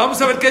 Exacto.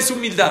 Vamos a ver qué es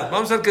humildad.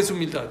 Vamos a ver qué es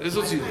humildad.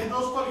 Eso sí. Hay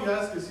dos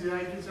cualidades que sí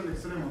hay que irse al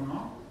extremo,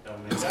 ¿no? La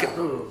humildad. Es que,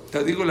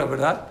 te digo la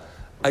verdad,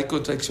 hay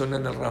contradicción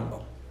en el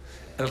Rambam.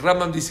 El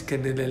Rambam dice que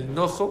en el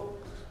enojo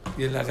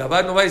y en la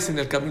Gabá no vayas en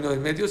el camino del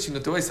medio,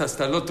 sino te vayas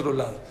hasta el otro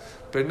lado.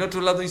 Pero en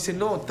otro lado dice,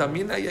 no,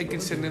 también hay que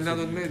irse en el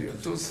lado en medio.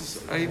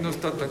 Entonces, ahí no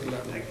está tan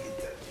claro.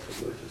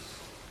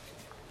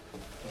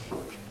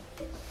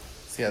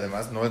 Sí,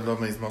 además no es lo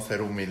mismo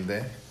ser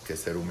humilde que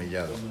ser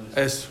humillado.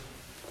 Eso.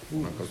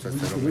 Una cosa es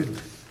ser humilde.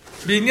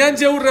 בעניין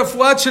זה הוא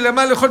רפואת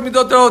שלמה לכל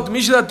מידות רעות.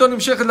 מי שדעתו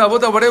נמשכת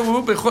לעבוד עבורי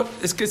הוא בכל...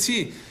 Es que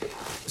sí.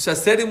 O sea,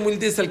 ser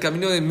humilde es el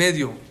camino de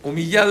medio.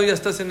 Humillado ya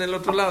estás en el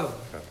otro lado.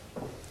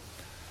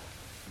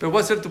 Pero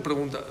voy a hacer tu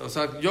pregunta. O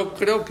sea, yo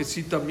creo que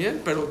sí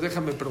también, pero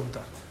déjame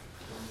preguntar.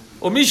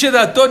 ומי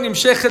שדעתו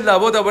נמשכת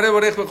לעבוד עבורי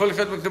ברך בכל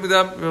אחד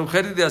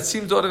במחרת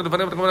ישים תואר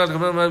לפניו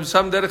וכמובן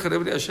שם דרך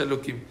רברי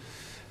השלוקים.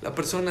 La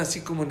persona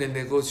así como en el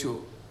negocio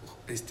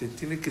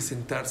tiene que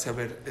sentarse a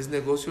ver, ¿es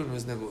negocio o no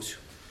es negocio?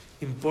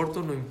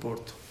 ¿Importo o no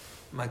importo?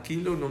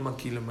 ¿Maquilo o no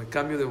maquilo? ¿Me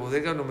cambio de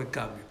bodega o no me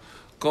cambio?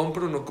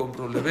 ¿Compro o no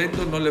compro? ¿Le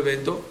vendo o no le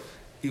vendo?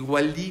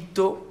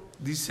 Igualito,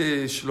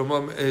 dice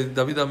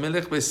David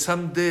Amelech,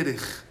 Besam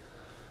Derech,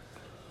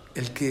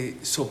 el que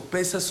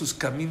sopesa sus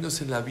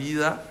caminos en la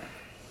vida,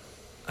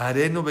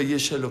 Areno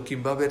Beyesh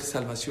Elohim, va a haber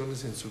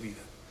salvaciones en su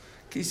vida.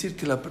 Quiere decir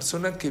que la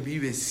persona que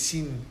vive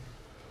sin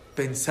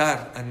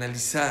pensar,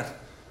 analizar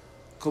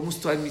cómo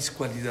están mis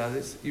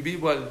cualidades, y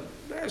vivo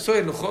soy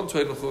enojón,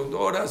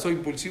 ahora soy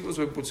impulsivo,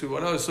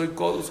 ahora soy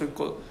codo,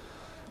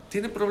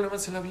 tiene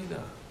problemas en la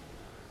vida.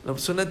 La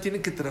persona tiene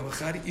que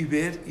trabajar y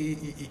ver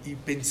y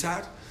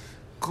pensar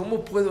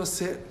cómo puedo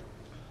hacer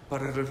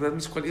para arreglar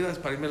mis cualidades,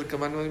 para irme al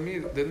camino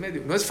del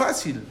medio. No es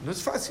fácil,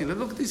 es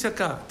lo que dice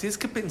acá. Tienes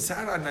que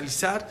pensar,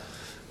 analizar,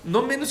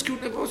 no menos que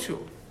un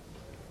negocio.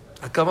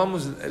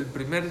 Acabamos el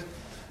primer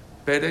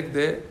perek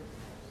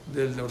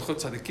del Orjot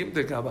Tzadikim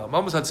de Gabá.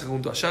 Vamos al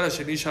segundo. Ashara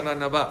Sheni Shana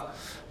Anavá.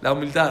 La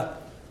humildad.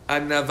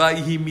 Anavá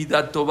y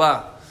midat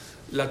tová.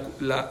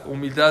 La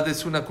humildad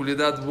es una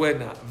cualidad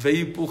buena.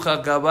 Veipuja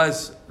Gabá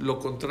es lo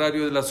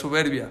contrario de la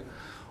soberbia.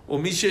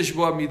 Umishesh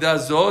bo amidah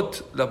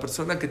zot. La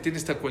persona que tiene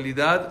esta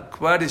cualidad.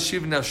 Kvar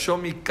eshiv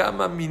nafshomi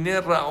kama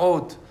mine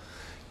raot.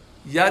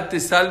 Ya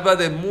te salva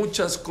de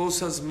muchas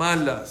cosas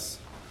malas.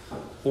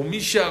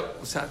 Umisha,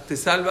 o sea, te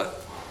salva.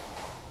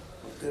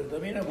 Pero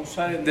también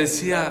abusar en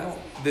Decía,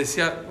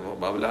 no,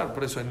 va a hablar,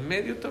 por eso en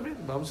medio también,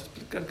 vamos a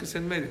explicar qué es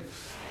en medio.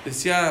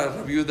 Decía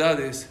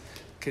Rabiudades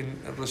que en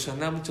Rosh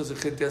Hashanah mucha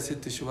gente hace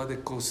teshuvah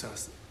de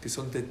cosas, que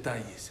son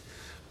detalles.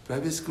 Pero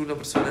hay veces que una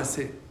persona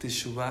hace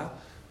teshuvah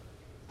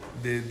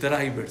de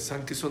drivers,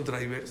 ¿saben qué son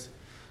drivers?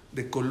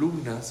 De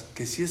columnas,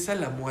 que si esa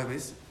la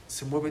mueves,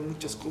 se mueven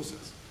muchas cosas.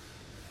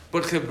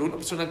 Por ejemplo, una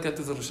persona que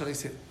antes de Rosh Hashanah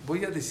dice,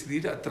 voy a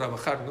decidir a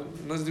trabajar,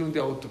 no es de un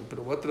día a otro,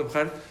 pero voy a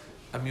trabajar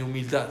a mi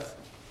humildad.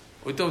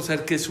 Ahorita vamos a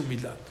ver qué es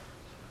humildad.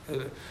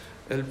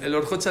 El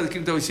Orjot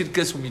Tzadikim te va a decir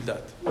qué es humildad,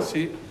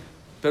 ¿sí?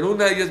 Pero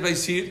una de ellas va a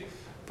decir,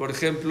 por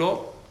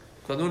ejemplo,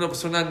 cuando a una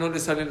persona no le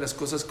salen las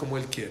cosas como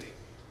él quiere,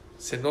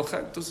 se enoja,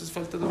 entonces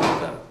falta de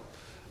humildad.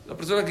 La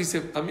persona que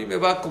dice, a mí me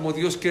va como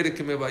Dios quiere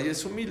que me vaya,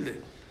 es humilde.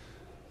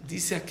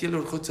 Dice aquí el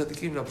Orjot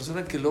Tzadikim, la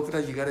persona que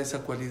logra llegar a esa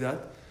cualidad,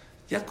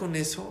 ya con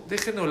eso,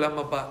 dejen Olam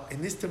Haba,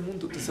 en este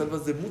mundo te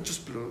salvas de muchos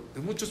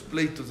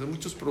pleitos, de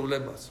muchos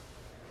problemas.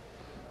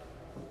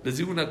 Les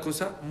digo una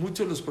cosa,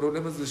 muchos de los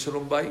problemas de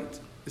Shalom Bait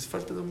es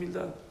falta de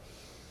humildad.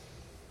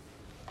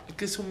 El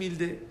que es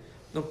humilde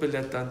no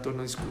pelea tanto,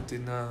 no discute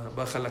nada,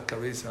 baja la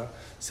cabeza,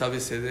 sabe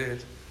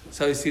ceder,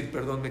 sabe decir,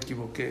 perdón, me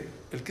equivoqué.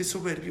 El que es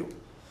soberbio,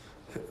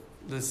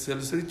 se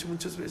los he dicho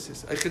muchas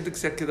veces, hay gente que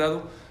se ha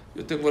quedado,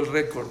 yo tengo el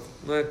récord,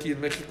 no aquí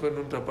en México, en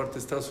otra parte de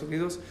Estados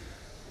Unidos,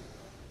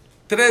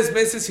 3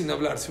 meses sin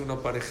hablarse una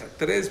pareja,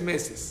 3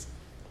 meses.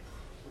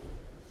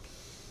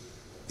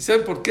 ¿Y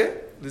saben por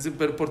qué? Dicen,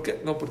 ¿pero por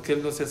qué? No, porque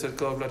él no se ha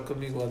acercado a hablar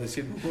conmigo, a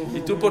decirme. ¿Y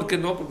tú por qué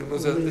no? Porque no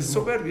es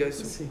soberbia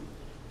eso. Sí.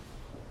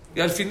 Y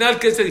al final,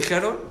 ¿qué se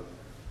dijeron?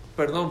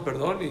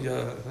 Perdón, y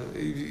ya.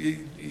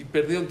 Y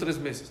perdieron 3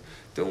 meses.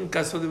 Tengo un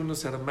caso de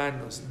unos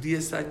hermanos,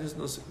 10 años,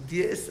 no sé,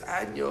 10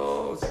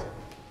 años.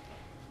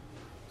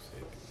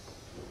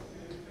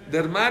 De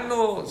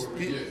hermanos.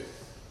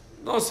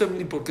 No sé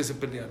ni por qué se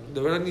pelearon, de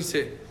verdad ni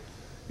sé.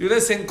 Y una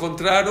vez se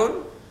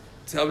encontraron.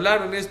 Se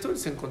hablaron esto y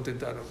se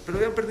contentaron. Pero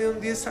habían perdido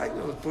 10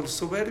 años por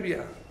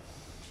soberbia.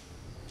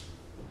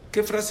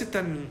 Qué frase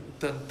tan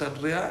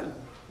real.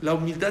 La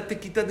humildad te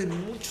quita de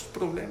muchos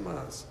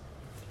problemas.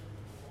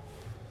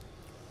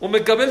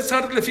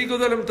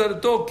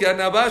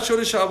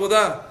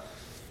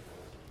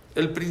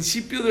 El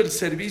principio del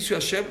servicio a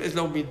Hashem es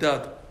la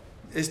humildad.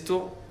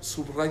 Esto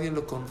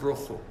subrayenlo con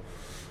rojo.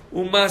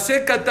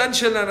 ומעשה קטן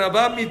של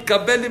ענווה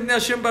מתקבל לבני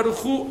השם ברוך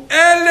הוא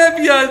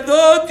 1000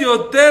 ידות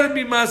יותר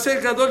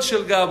ממעשה גדול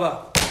של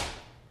גאווה.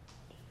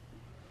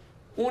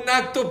 Un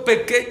acto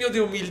pequeño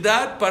de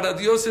humildad para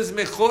Dios es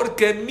mejor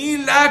que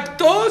 1000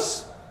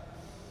 actos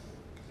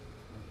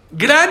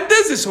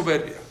grandes de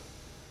soberbia.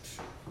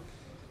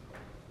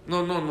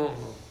 No.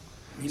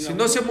 Si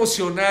no se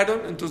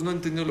emocionaron, entonces no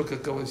entendieron lo que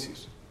acabo de decir.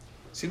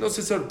 Si no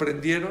se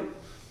sorprendieron,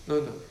 no.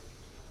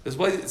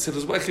 Se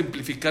los voy a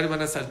ejemplificar y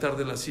van a saltar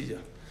de la silla.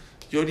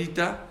 Yo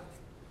ahorita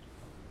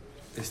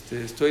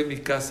estoy en mi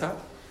casa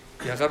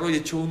y agarro y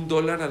echo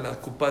 $1 a la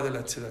cupa de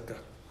la tzedakah.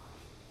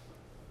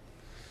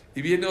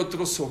 Y viene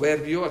otro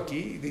soberbio aquí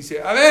y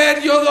dice, a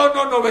ver, yo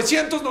dono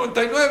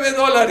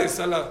 $999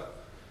 a la...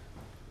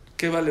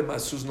 ¿Qué vale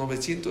más, sus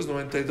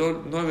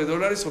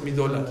 $999 o mi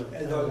dólar?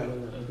 El dólar.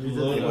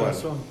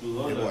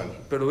 Igual.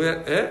 Pero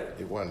vean,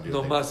 Igual.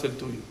 no más el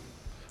tuyo.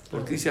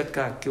 Porque dice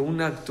acá que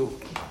un acto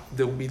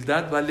de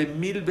humildad vale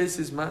 1000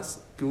 veces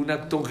más que un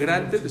acto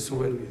grande de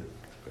soberbia.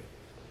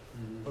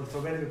 Por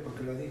soberbio,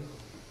 porque lo dijo.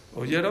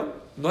 ¿Oyeron?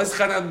 No es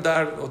haram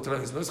dar otra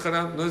vez, no es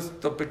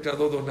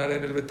pecado donar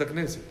en el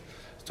Betacneset.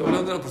 Estoy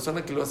hablando de una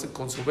persona que lo hace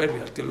con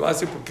soberbia. El que lo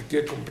hace porque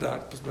quiere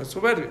comprar, pues no es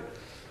soberbia.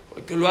 O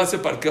el que lo hace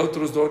para que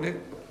otros donen.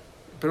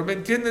 Pero me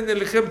entienden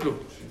el ejemplo.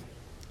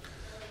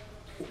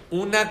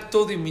 Un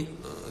acto de...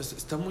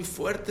 está muy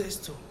fuerte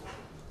esto.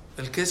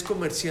 El que es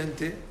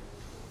comerciante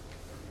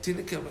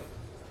tiene que hablar.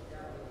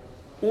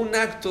 Un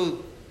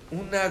acto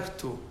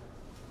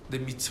de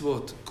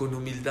mitzvot con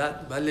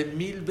humildad vale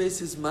 1000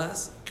 veces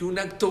más que un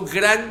acto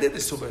grande de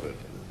soberbia.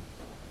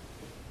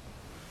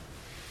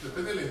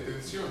 Depende de la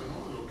intención,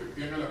 ¿no? Lo que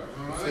tenga la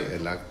persona. Sí,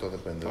 el acto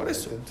depende Por de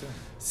eso, la intención.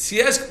 si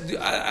es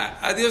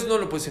a Dios no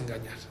lo puedes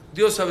engañar.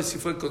 Dios sabe si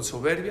fue con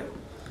soberbia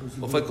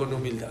o fue con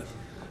humildad.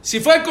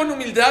 Si fue con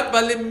humildad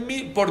vale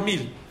 1000 por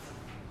 1000.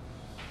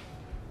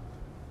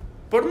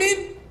 Por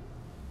 1000.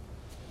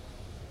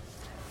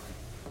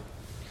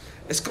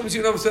 Es como si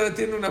una persona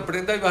tiene una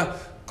prenda y va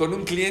con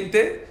un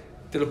cliente,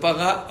 te lo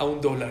paga a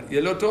 $1 y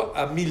el otro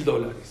a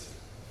 $1000.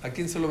 ¿A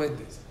quién se lo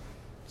vendes?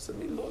 Pues a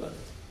 $1000.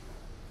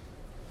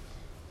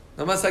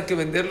 Nada más hay que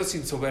venderlo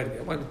sin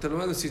soberbia. Bueno, te lo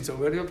vendo sin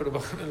soberbia, pero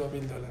bájamelo a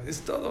 $1000. Es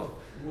todo.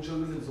 Muchas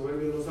veces el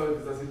soberbio no sabe que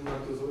está haciendo un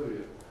acto de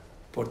soberbia.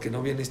 Porque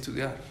no viene a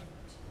estudiar.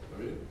 ¿Está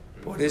bien?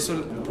 Por eso,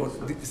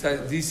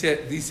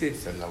 dice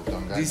Se la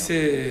autoengaña.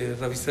 dice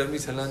Ravisar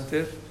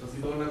Misalanter. Así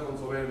dona con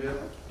soberbia.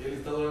 Él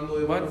está donando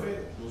de buena fe.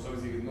 No sabe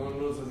si no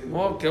lo está haciendo.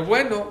 No, qué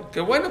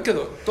bueno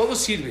quedó. Todo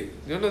sirve,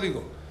 yo no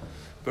digo.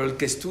 Pero el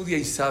que estudia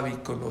y sabe y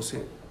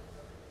conoce,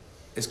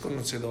 es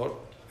conocedor.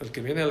 El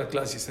que viene a la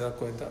clase y se da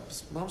cuenta,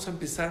 pues vamos a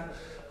empezar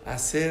a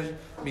hacer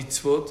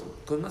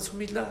mitzvot con más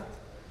humildad.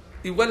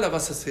 Igual la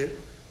vas a hacer,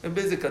 en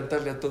vez de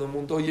cantarle a todo el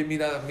mundo, oye,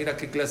 mira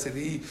qué clase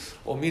di,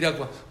 o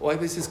hay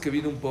veces que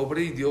viene un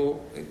pobre y dio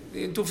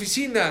en tu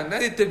oficina,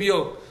 nadie te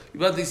vio, y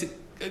vas y dices,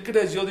 ¿qué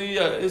crees? Yo di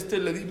a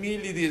le di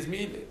 1000 y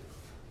 10,000,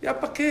 ¿ya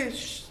para qué?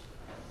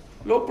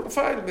 Low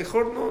profile,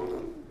 mejor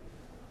no.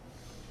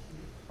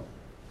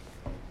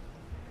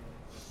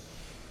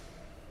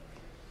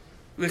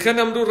 וכן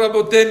אמרו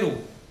רבותינו,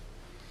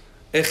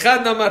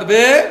 אחד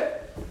המרבה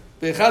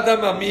ואחד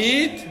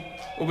הממעיט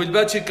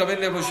ובלבד שיכוון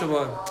לבו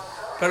שמיים.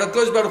 Para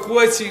Kosh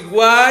Barjú es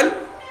igual.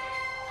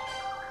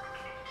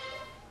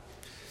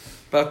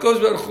 Para Kosh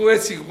Barjú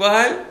es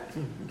igual.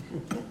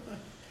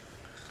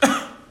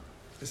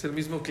 ¿Es el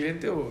mismo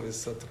cliente o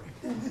es otro?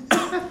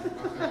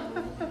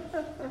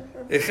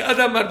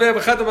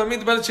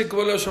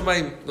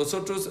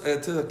 Nosotros,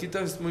 aquí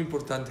también es muy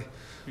importante.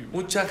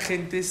 Mucha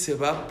gente se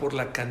va por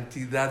la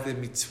cantidad de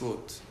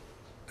mitzvot.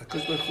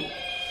 Akash Barjú.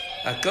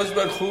 A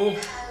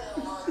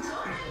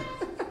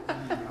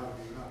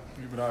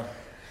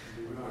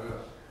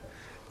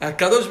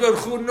Kadosh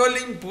Baruj Hu no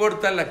le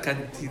importa la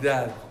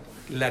cantidad,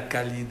 la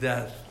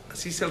calidad.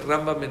 Así es el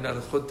Rambam en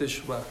Arjot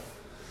Teshuvah.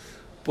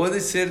 Puede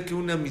ser que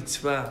una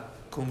mitzvah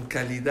con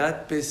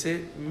calidad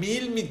pese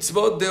 1000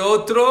 mitzvot de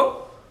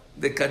otro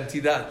de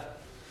cantidad.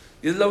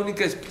 Y es la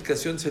única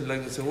explicación,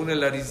 según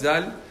el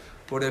Arizal,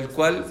 por el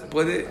cual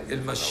puede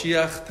el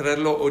Mashiach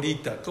traerlo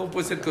ahorita. ¿Cómo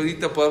puede ser que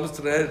ahorita podamos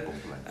traer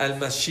al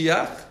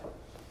Mashiach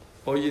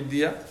hoy en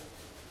día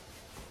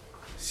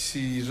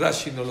si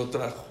Rashi no lo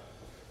trajo?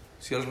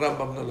 Si el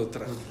Rambam no lo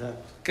trajo.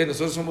 ¿Que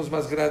nosotros somos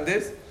más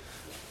grandes?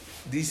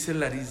 Dice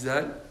el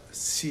Arizal,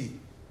 sí.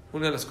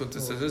 Una de las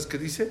contestaciones que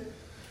dice,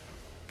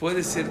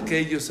 puede ser que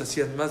ellos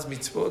hacían más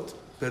mitzvot,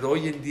 pero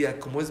hoy en día,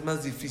 como es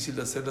más difícil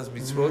hacer las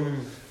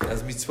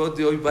mitzvot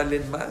de hoy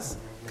valen más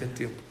que en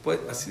tiempo.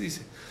 Así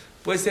dice.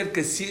 Puede ser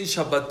que 100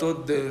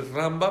 Shabbatot de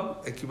Rambam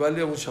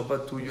equivale a un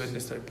Shabbat tuyo en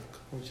esta época.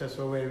 Mucha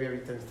soberbia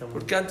ahorita en esta mundo.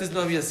 Porque antes no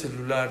había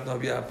celular, no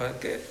había... ¿para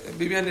qué?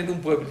 Vivían en un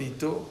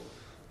pueblito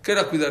que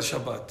era cuidar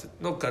Shabbat,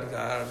 no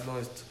cargar, no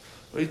esto.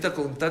 Ahorita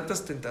con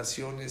tantas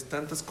tentaciones,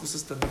 tantas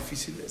cosas tan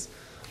difíciles,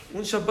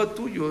 un Shabbat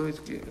tuyo.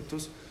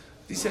 Entonces,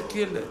 dice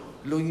aquí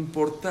lo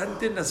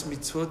importante en las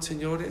mitzvot,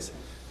 señores,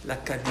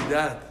 la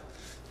calidad.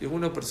 Llegó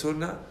una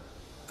persona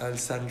al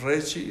San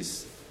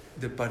Regis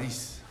de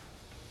París.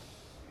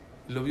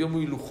 Lo vio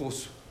muy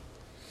lujoso.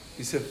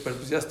 Dice, pero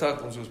pues ya estaba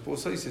con su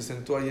esposa y se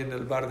sentó ahí en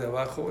el bar de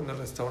abajo, en el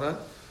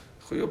restaurante.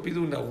 Dijo, yo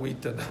pido una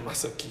agüita nada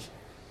más aquí.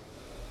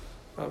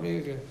 A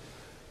mí,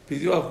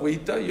 Pidió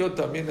agüita, yo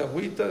también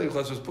agüita, dijo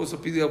a su esposo,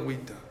 pide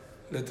agüita.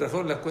 Le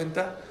trajeron la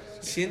cuenta,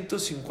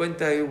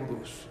 150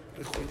 euros.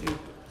 Dijo, oye,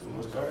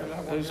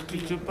 ¿qué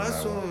te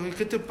pasa?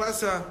 ¿Qué te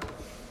pasa?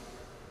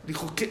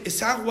 Dijo, ¿qué?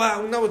 Es agua,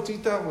 una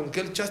botita con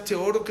que le echaste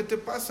oro, ¿qué te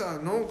pasa?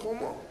 No,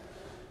 ¿cómo?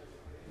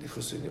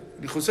 Dijo, señor.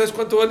 Dijo, ¿sabes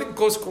cuánto vale en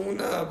Costco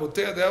una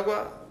botella de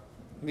agua?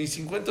 Ni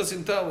 50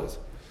 centavos.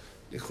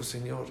 Dijo,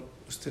 señor,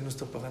 usted no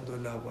está pagando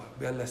el agua.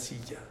 Vea la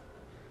silla,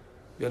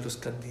 vea los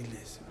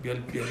candiles, vea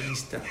el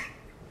pianista,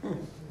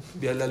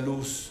 vea la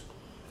luz.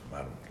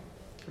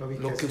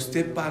 Lo que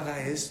usted paga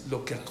es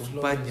lo que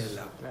acompaña el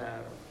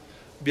agua.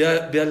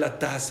 Vea la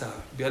taza,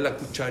 vea la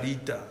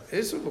cucharita.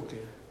 Eso es lo que...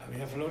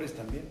 Había flores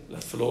también.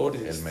 Las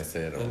flores. El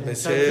mesero. El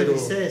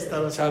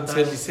mesero. San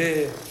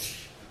Felice.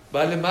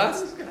 ¿Vale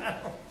más?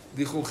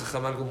 Dijo un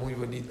jajam algo muy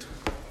bonito.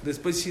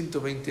 Después de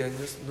 120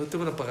 años, no te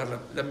van a pagar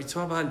la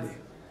mitzvah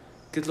vale.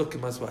 ¿Qué es lo que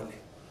más vale?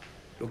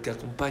 Lo que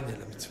acompaña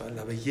la mitzvah,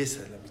 la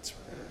belleza de la mitzvah.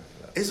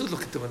 Eso es lo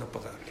que te van a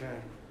pagar.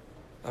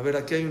 A ver,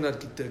 aquí hay un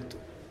arquitecto.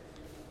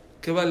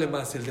 ¿Qué vale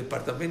más, el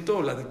departamento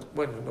o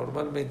bueno,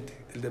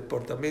 normalmente, el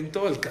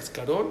departamento, el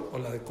cascarón o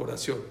la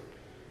decoración?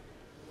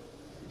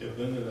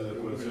 Depende de la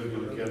decoración que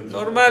le quieran.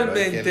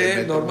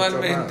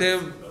 Normalmente,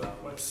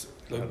 pues,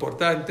 lo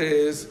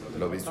importante es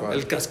lo visual,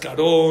 el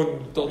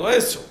cascarón, todo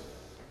eso.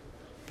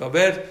 A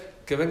ver,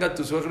 que venga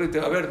tu suegro y te...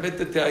 A ver,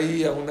 métete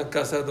ahí a una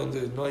casa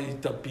donde no hay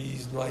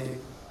tapiz, no hay...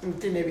 No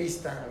tiene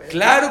vista.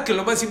 Claro que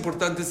lo más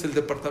importante es el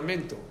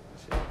departamento,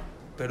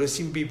 pero es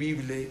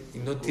invivible y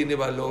no tiene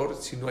valor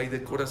si no hay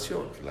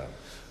decoración. claro.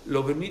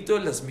 Lo bonito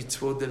de las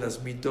mitzvot, de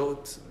las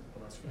midot,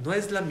 no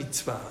es la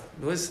mitzvah,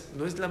 no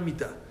es la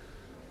mitad,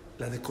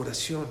 la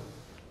decoración.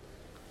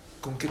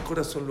 ¿Con qué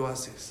corazón lo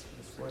haces?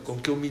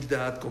 ¿Con qué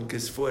humildad? ¿Con qué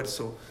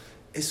esfuerzo?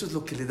 Eso es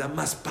lo que le da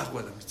más pago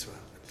a la mitzvah.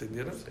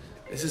 ¿Entendieron?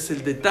 Ese es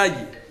el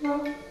detalle.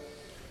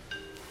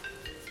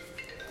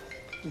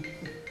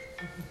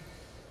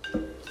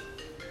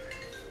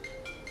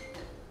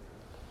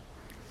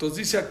 Entonces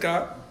dice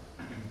acá,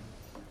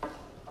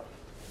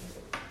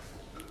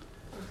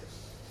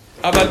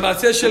 אבל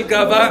מעשה של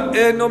גאווה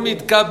אינו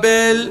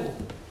מתקבל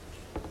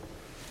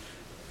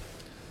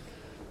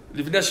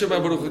לפני השם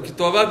ברוך הוא, כי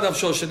תאוות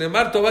נפשו,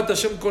 שנאמר תאוות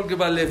השם כל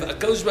גבה לב.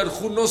 הקדוש ברוך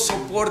הוא no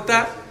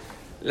soporta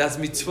las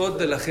mitzvot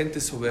de la gente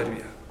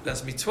soberbia.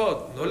 Las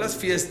mitzvot, no las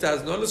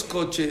fiestas, no los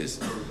coches,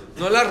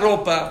 no la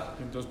ropa.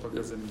 Entonces, ¿para qué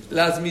hacen mitzvot?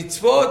 Las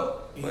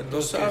mitzvot, bueno,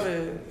 no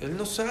sabe, él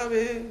no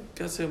sabe,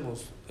 ¿qué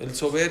hacemos? El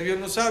soberbio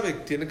no sabe,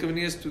 tiene que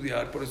venir a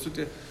estudiar, por eso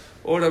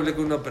ahora hablé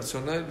con una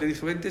persona, le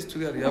dije, vente a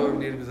estudiar, ya va a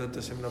venir Besat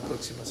Hashem la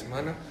próxima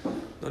semana.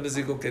 No les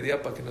digo qué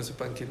día para que no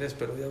sepan quién es,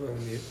 pero ya va a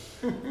venir.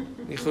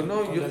 Dijo,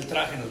 no, con yo... el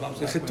traje nos vamos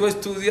a dije, ¿tú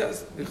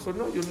estudias? Dijo,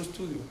 no, yo no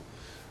estudio.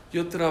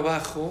 Yo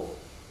trabajo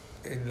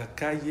en la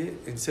calle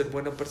en ser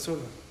buena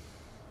persona.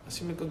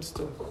 Así me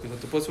contestó. Digo,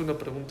 ¿te puedo hacer una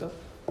pregunta?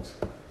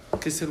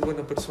 ¿Qué es ser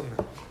buena persona?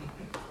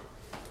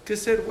 ¿Qué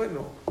es ser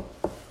bueno?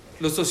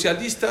 Los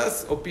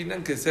socialistas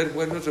opinan que ser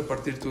bueno es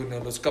repartir tu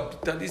dinero. Los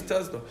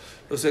capitalistas, no.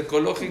 Los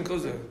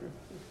ecológicos,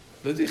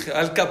 les dije,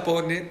 Al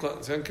Capone,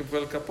 ¿saben quién fue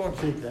Al Capone?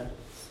 Sí, claro.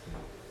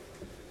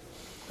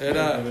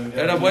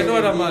 ¿Era bueno o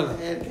era malo?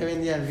 El que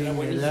vendía el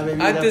vino, la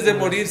bebida Antes de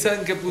pura. morir,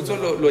 ¿saben qué puso?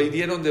 Lo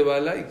hirieron de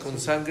bala y con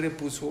sangre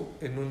puso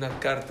en una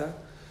carta,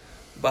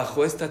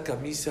 bajo esta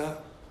camisa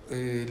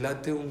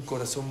late un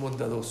corazón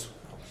bondadoso.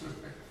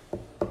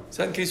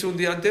 ¿Saben qué hizo un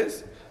día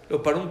antes?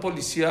 Lo paró un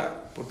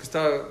policía, porque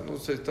estaba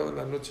en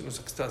la noche, no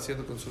sé qué estaba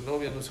haciendo con su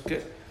novia, no sé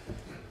qué.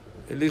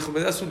 Él le dijo,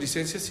 ¿me das su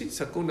licencia? Sí,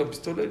 sacó una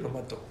pistola y lo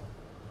mató.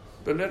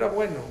 Pero no era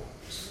bueno.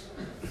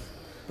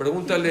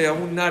 Pregúntale a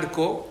un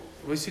narco,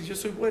 voy a decir, yo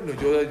soy bueno,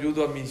 yo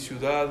ayudo a mi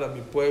ciudad, a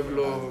mi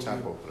pueblo.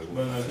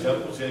 Bueno, el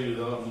Chapo sí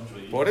ayudaba mucho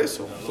ahí. Por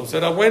eso. Entonces,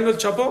 ¿era bueno el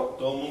Chapo?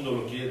 Todo el mundo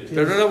lo quiere.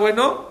 ¿Pero no era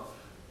bueno?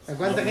 ¿A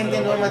cuánta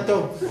gente no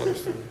mató? Que todo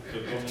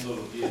el mundo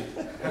lo quiere.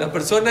 La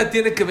persona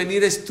tiene que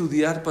venir a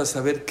estudiar para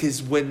saber qué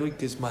es bueno y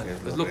qué es malo.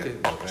 Es lo que...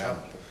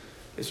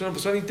 Es una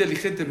persona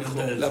inteligente, me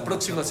dijo. La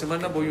próxima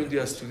semana voy un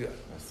día a estudiar.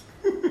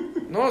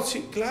 No,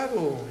 sí,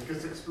 claro. Que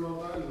se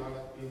explota,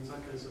 piensa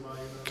que se va a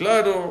ir.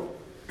 Claro.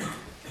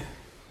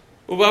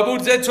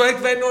 Ubabur Zechoek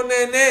veno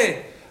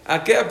nene.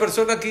 Aquella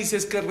persona que dice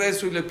es que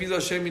rezo y le pido a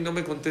Hashem y no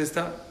me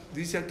contesta,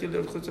 dice aquí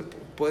el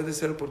puede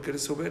ser porque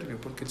eres soberbio,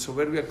 porque el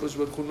soberbio a Kosh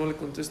Baruj no le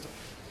contesta.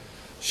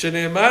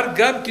 Shenemar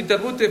gam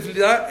kitarbu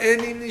tefilá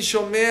enin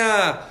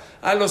shomea.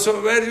 A los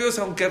soberbios,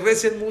 aunque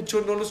recen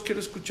mucho, no los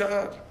quiero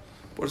escuchar.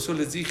 Por eso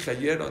les dije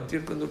ayer o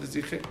antier cuando les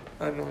dije,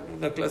 en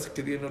una clase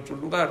que di en otro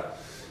lugar,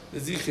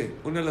 les dije,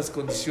 una de las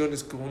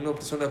condiciones que una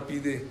persona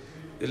pide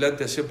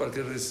delante de Hashem para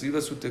que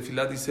reciba su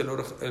tefilá, dice el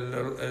Or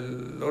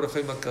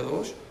HaChaim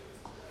HaKadosh,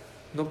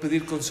 no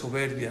pedir con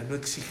soberbia, no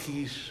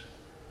exigir.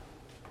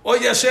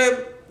 Oye Hashem,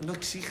 no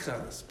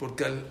exijas,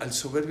 porque al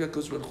soberbio a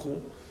Kosh Baruj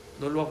Hu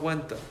no lo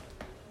aguanta.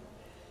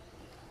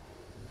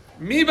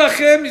 Mi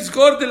bajé mis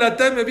gor de la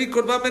time me vi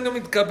korban menos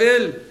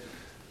mitkabel.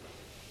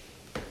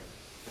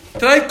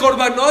 Trae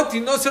korbanot y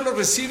no se lo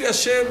recibe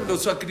Hashem,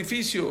 los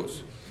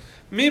sacrificios.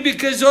 Mi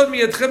bikeshot mi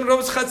etchem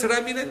robes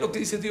hatzera. Miren lo que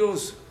dice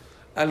Dios.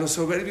 A los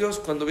soberbios,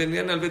 cuando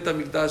venían al Bet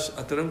Hamikdash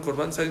a traer un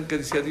corbán, ¿saben qué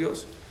decía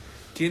Dios?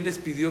 ¿Quién les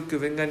pidió que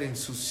vengan a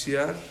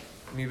ensuciar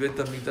mi Bet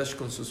Hamikdash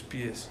con sus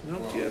pies? No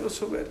quiero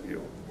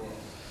soberbio.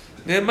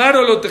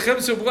 Neemaro lo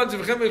tejem subgan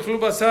subhem el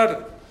club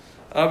azar.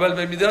 Abal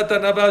bemidat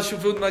anaba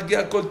shufut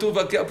magia kol tuv.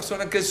 Aquella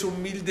persona que es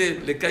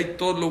humilde le cae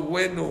todo lo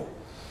bueno.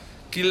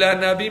 Kila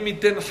nabi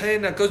miten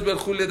gen. Akadosh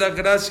Baruj Hu le da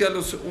gracia a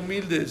los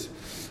humildes.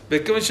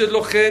 Bekem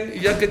shelo gen, y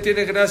ya que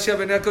tiene gracia,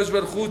 ven a Akadosh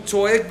Baruj Hu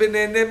tzoek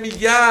benene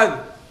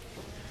miyad.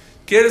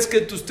 ¿Quieres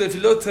que tus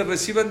tefilot se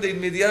reciban de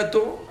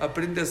inmediato?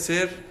 Aprende a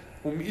ser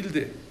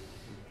humilde.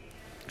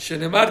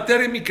 Shenemar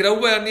terem ikrau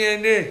be'ani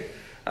ene.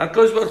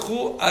 Akadosh Baruj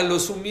Hu a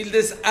los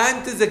humildes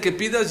antes de que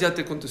pidas ya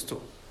te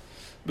contestó.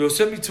 El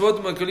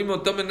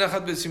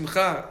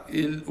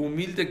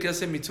humilde que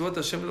hace mitzvot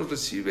Hashem lo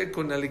recibe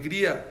con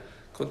alegría,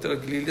 con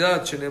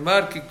tranquilidad.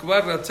 Shenemar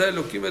kikvar ratzah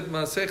Elokim et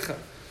maaseja.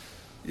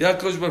 Ya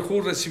Akadosh Baruj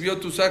Hu recibió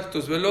tus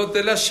actos. Velot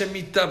ela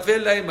shemitave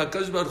lahem.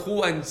 Akadosh Baruj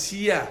Hu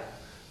ansía,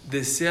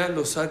 desea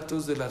los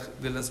actos de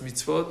las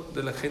mitzvot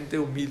de la gente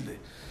humilde.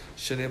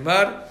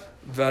 Shenemar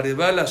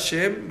vareval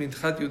Hashem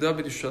minchat Yehuda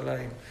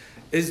b'Yerushalayim.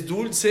 Es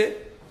dulce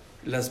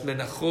las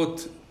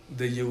menajot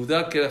de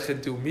Yehuda, que era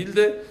gente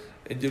humilde,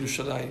 en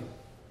Jerusalén.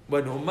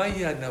 Bueno,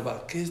 Maya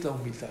Nabá, ¿qué es la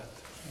humildad?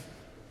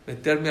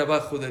 Meterme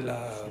abajo de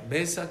la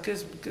mesa, ¿qué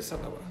es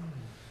Nabá?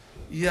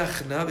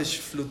 Yachna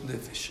b'shflut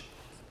nefesh.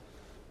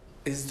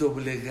 Es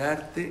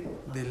doblegarte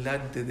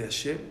delante de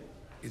Hashem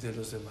y de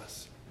los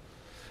demás.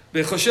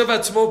 Bechoshev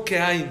atzmo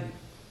ke'ain.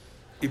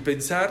 Y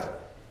pensar,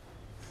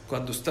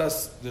 cuando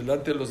estás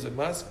delante de los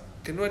demás,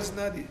 que no eres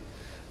nadie.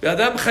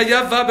 ואדם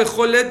חייב בה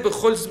בכל עת,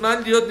 בכל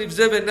זמן, להיות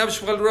נבזה ועיניו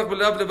שפכה לרוח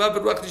ולב לבב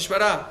ורוח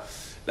נשברה.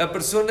 La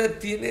persona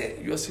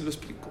tiene, yo así lo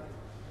explico,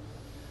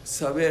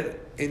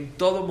 saber en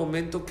todo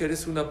momento que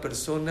eres una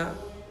persona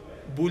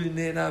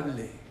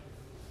vulnerable.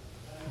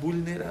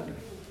 Vulnerable.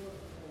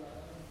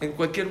 En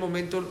cualquier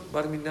momento,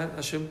 Barminan,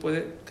 Hashem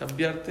puede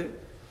cambiarte,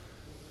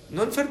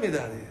 no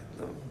enfermedades,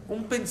 no,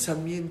 un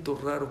pensamiento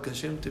raro que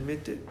Hashem te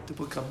mete, te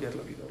puede cambiar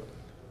la vida.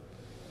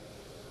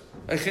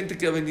 Hay gente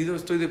que ha venido,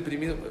 estoy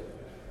deprimido.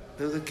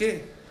 ¿Pero de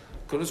qué?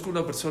 Conozco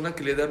una persona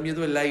que le da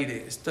miedo el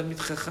aire. Está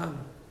mitjajam.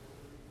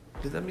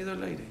 Le da miedo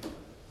el aire.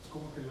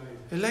 ¿Cómo que el aire?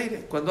 El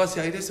aire. Cuando hace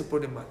aire se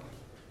pone mal.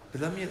 Le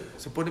da miedo.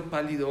 Se pone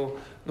pálido.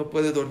 No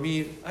puede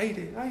dormir.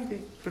 Aire.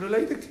 Pero el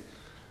aire, ¿qué?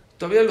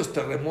 Todavía los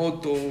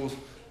terremotos.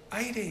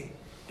 Aire.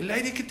 ¿El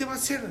aire qué te va a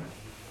hacer?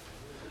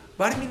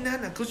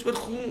 Barminan.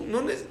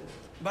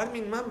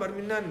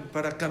 Barminan.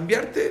 Para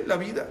cambiarte la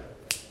vida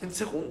en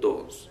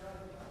segundos.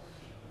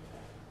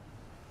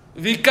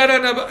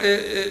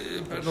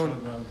 Perdón.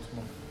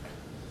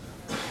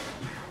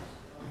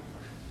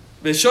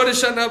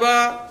 Beshoresh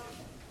Anabá,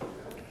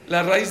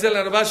 la raíz de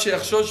la Anabá,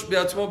 Sheachshosh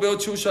beatzmo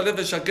beotshu shalev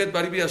veshaket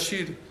bari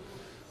biashir.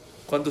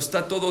 Cuando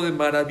está todo de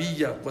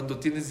maravilla, cuando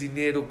tienes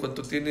dinero,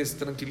 cuando tienes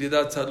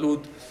tranquilidad,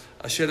 salud,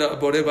 Asher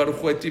Boré Baruch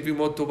Hu etiv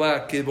imo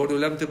tová, que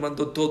Boreolam te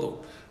mandó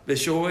todo.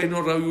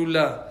 Beshoeno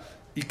rauyula,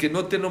 y que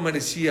no te lo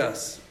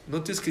merecías.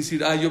 No tienes que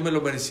decir, yo me lo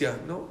merecía.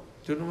 No,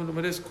 yo no me lo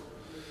merezco.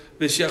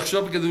 Y que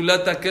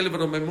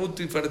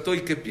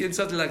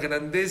piensas la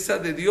grandeza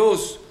de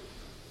Dios.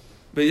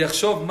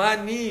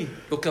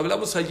 Lo que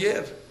hablamos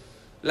ayer.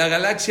 La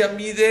galaxia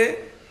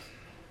mide,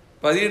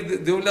 para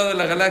ir de un lado de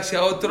la galaxia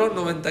a otro,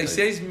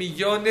 93 mil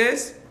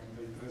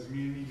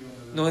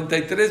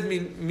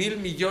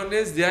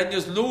millones de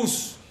años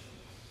luz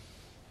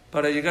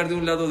para llegar de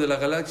un lado de la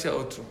galaxia a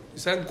otro. ¿Y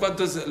saben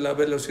cuánto es la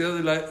velocidad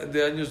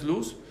de años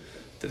luz?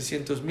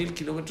 300,000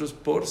 kilómetros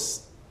por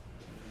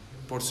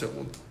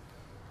segundo.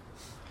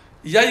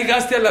 Y ya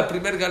llegaste a la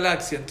primer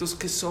galaxia. Entonces,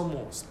 ¿qué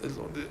somos?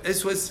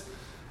 Eso es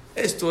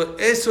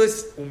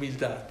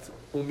humildad.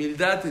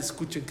 Humildad,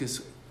 escuchen que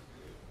eso.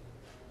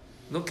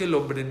 No que el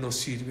hombre no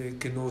sirve,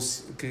 que no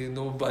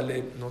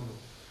vale. No.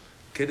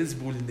 Que eres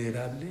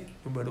vulnerable,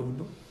 número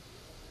uno.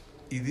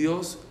 Y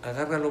Dios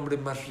agarra al hombre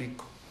más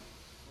rico,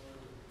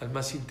 al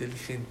más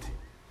inteligente,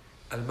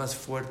 al más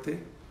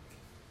fuerte,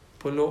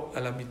 ponlo a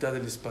la mitad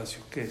del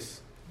espacio. ¿Qué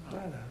es?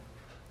 Nada.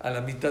 A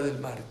la mitad del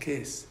mar.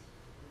 ¿Qué es?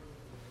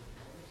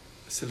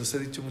 Se los he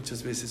dicho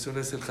muchas veces. Una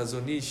vez el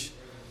Hazon Ish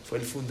fue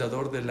el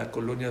fundador de la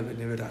colonia de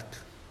Bnei-Brak.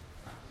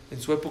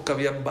 En su época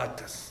habían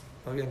vacas,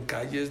 no habían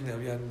calles, ni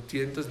habían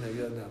tiendas, ni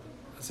había nada.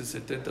 Hace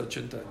 70,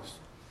 80 años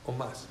o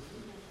más.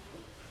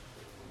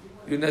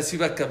 Y una vez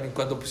iba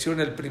cuando pusieron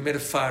el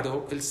primer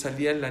faro, él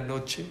salía en la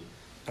noche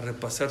a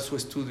repasar su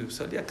estudio,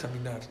 salía a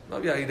caminar. No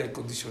había aire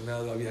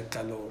acondicionado, había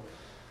calor.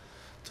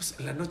 Entonces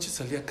en la noche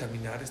salía a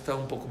caminar, estaba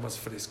un poco más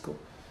fresco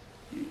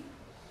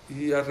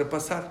y a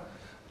repasar.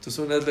 Entonces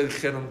una vez le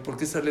dijeron, ¿por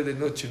qué sale de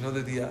noche, no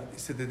de día?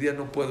 Dice, de día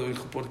no puedo,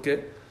 hijo, ¿por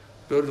qué?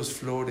 Veo las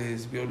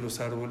flores, veo los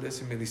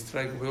árboles y me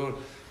distraigo, veo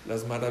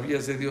las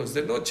maravillas de Dios.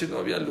 De noche no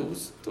había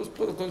luz, entonces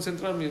puedo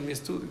concentrarme en mi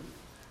estudio.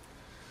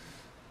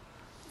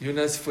 Y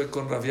una vez fue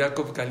con Rav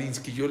Yaakov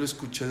Galinsky, yo lo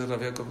escuché de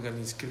Rav Yaakov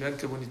Galinsky, vean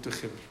qué bonito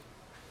ejemplo.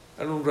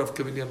 Era un Rav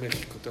que venía a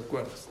México, ¿te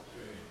acuerdas?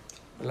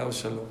 Alao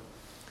Shalom.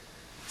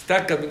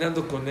 Estaba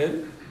caminando con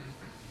él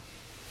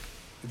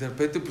y de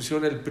repente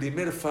pusieron el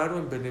primer faro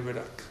en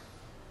Bnei-Brak.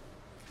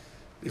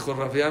 Dijo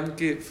Rabián,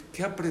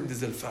 ¿qué aprendes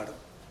del faro?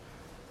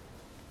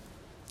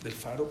 ¿Del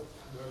faro?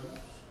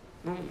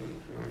 No,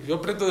 yo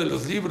aprendo de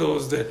los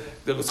libros, de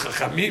los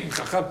jajamim.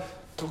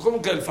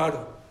 ¿Cómo que del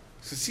faro?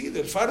 Dice, sí,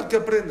 del faro que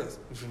aprendas.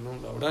 Dice,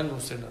 no, la verdad no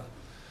sé nada.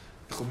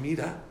 Dijo,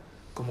 mira,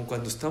 como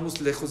cuando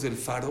estamos lejos del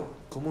faro,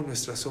 como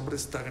nuestra sombra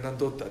está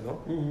grandota,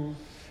 ¿no?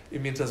 Y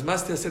mientras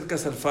más te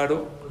acercas al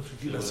faro,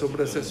 la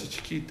sombra se hace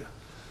chiquita.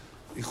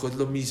 Dijo, es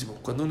lo mismo.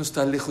 Cuando uno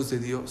está lejos de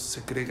Dios,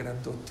 se cree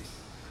grandote.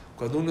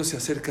 Cuando uno se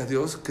acerca a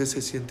Dios, ¿qué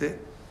se siente?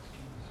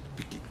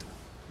 Piquito.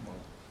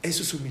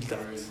 Eso es humildad.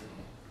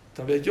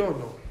 ¿También yo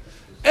no?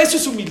 Eso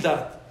es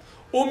humildad.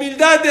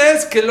 Humildad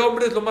es que el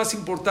hombre es lo más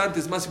importante.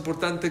 Es más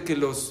importante que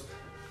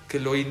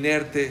lo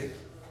inerte,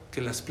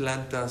 que las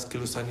plantas, que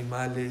los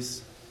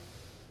animales.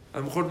 A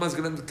lo mejor más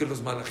grande que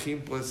los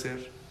malajim puede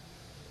ser.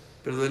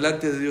 Pero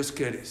delante de Dios,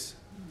 ¿qué eres?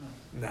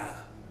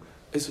 Nada.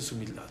 Eso es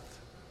humildad.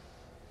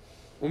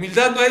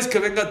 Humildad no es que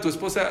venga tu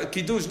esposa,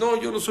 Kiddush,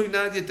 no, yo no soy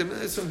nadie.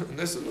 Eso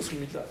no es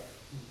humildad.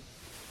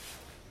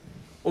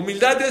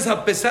 Humildad es,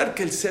 a pesar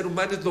que el ser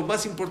humano es lo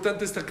más importante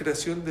de esta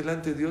creación,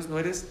 delante de Dios no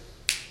eres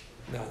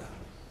nada.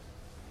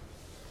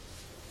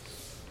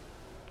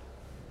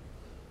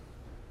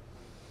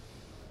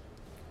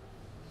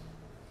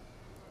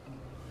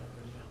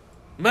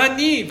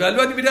 Mani,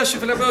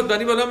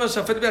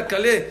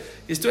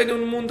 estoy en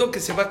un mundo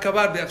que se va a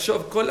acabar.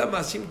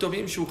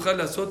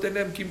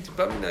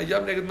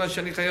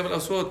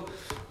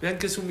 Vean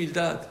que es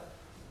humildad.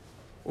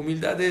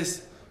 Humildad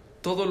es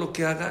todo lo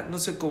que haga no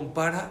se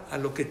compara a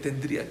lo que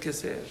tendría que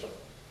hacer.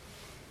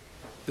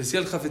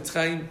 Decía el Hafetz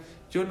Haim,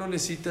 yo no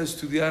necesito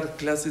estudiar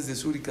clases de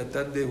Sur y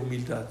Catán de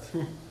humildad.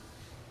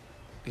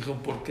 Dijo,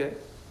 ¿por qué?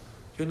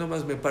 Yo nada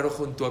más me paro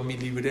junto a mi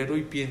librero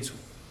y pienso,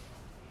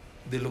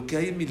 de lo que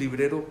hay en mi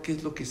librero, ¿qué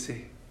es lo que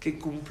sé? ¿Qué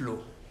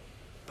cumplo?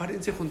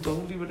 Párense junto a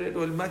un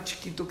librero, el más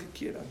chiquito que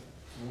quieran.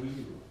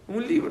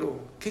 Un libro.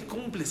 ¿Qué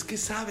cumples? ¿Qué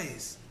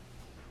sabes?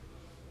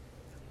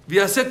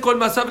 Vean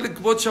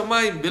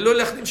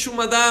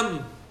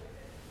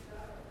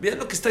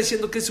lo que está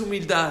diciendo que es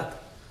humildad.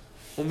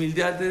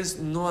 Humildad es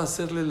no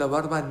hacerle la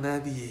barba a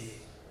nadie.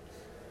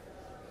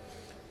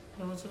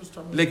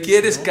 Le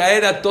quieres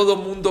caer a todo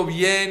mundo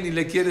bien y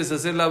le quieres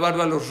hacer la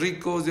barba a los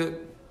ricos.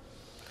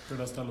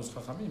 Pero hasta los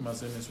jajamim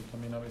hacen eso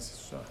también a veces.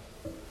 O sea,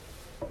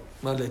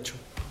 mal hecho.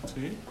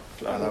 ¿sí?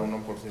 Cada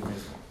uno por sí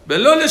mismo.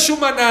 Velo le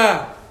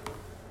shumana.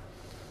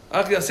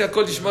 ¿Eh?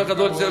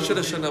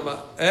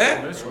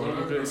 Por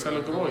eso, es a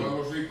lo que voy.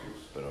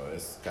 Pero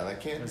es cada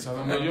quien. Es a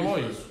donde yo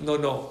voy.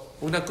 No.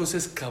 Una cosa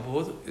es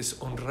kabod, es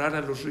honrar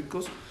a los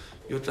ricos,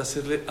 y otra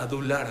hacerle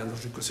adular a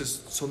los ricos.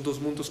 Son dos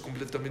mundos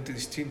completamente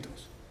distintos.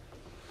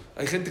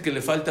 Hay gente que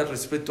le falta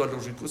respeto a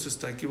los ricos,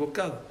 está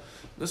equivocado.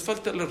 No es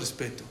faltarle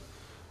respeto.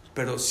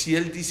 Pero si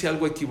él dice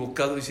algo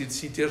equivocado y dice,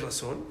 sí, tienes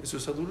razón, eso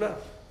es adular.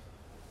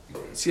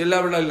 Si él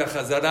habla en la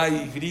Hazara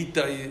y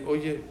grita y,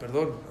 oye,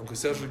 perdón, aunque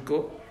seas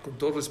rico, con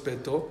todo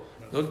respeto,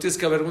 no tienes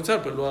que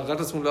avergonzar, pero lo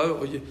agarras a un lado,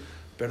 oye,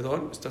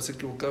 perdón, estás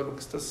equivocado en lo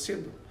que estás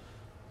haciendo.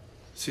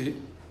 ¿Sí?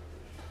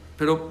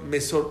 Pero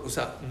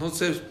no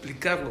sé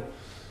explicarlo.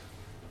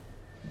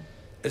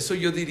 Eso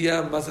yo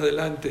diría más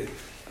adelante.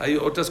 Hay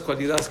otras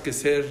cualidades que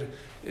ser,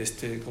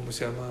 ¿cómo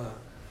se llama?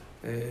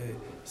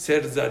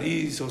 Ser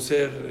zariz o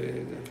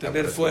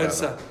tener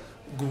fuerza,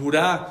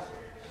 gurá.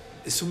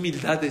 ¿Es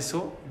humildad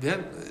eso?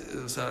 Vean,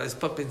 es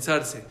para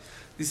pensarse.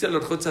 Dice el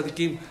Orjot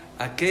Tzadikim,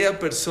 aquella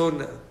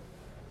persona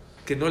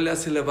que no le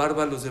hace la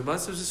barba a los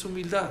demás, eso es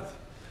humildad.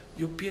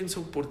 Yo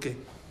pienso, ¿por qué?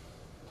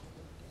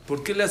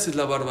 ¿Por qué le haces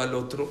la barba al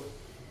otro?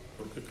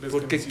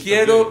 Porque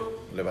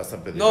quiero... Le vas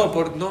a pedir.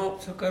 No.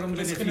 Sacar un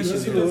Es que beneficio.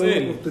 necesitas de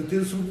él.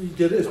 Tienes un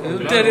interés.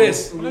 Un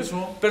interés. Por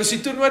eso. Pero si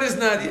tú no eres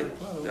nadie,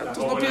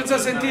 tú no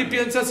piensas en ti,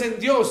 piensas en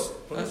Dios.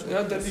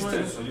 ¿Ya entendiste?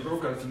 Eso, yo creo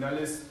que al final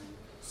es,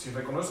 si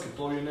reconoces que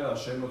todo viene de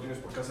Hashem, no tienes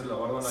por qué hacer la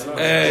barba a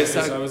nadie.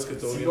 Exacto. Sabes que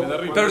todo Si viene no, de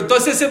arriba. Pero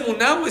entonces ¿es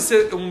emuná o es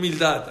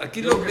humildad?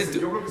 Aquí Yo lo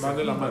creo que Van se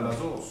de la juntan mano. las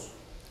dos.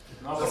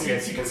 No, O sea, porque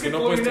si crees porque que no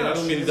todo puedes viene de tener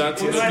Hashem, humildad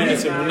si si no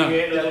tienes emuná.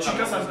 te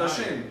achicas ante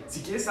Hashem. Si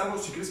quieres algo,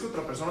 si crees que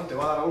otra persona te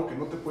va a dar algo que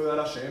no te puede dar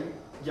Hashem,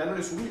 ya no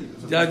eres humilde. O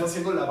sea, Ya. te estás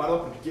haciendo la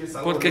barba porque quieres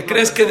algo. Porque de otra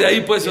crees que de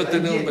ahí persona, puedes que de ahí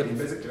obtener un viene,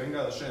 beneficio. en vez de que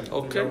venga de Hashem.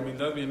 Ok. La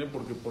humildad viene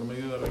porque por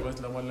medio de arriba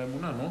es la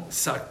emuná, ¿no?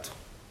 Exacto.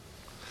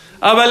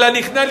 אבל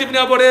הנכנע לבני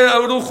הבורא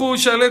ברוך הוא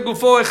שעלה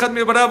גופו אחד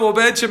מבריו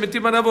עובד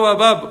שמתים עליו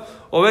אוהביו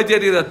עובד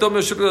ירידתו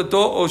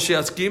מיושרתו או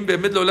שיסכים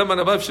באמת לעולם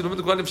ענביו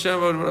שלומד כל נפשי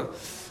ענביו.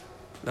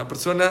 La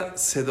persona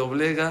se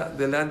doblega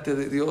delante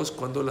de Dios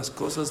cuando las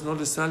cosas no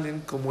le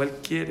salen como Él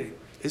quiere.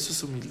 Eso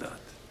es humildad.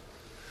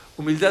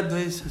 Humildad no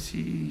es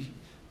así,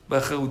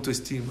 baja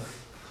autoestima.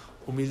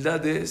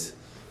 Humildad es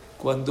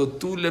cuando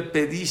tú le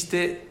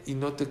pediste y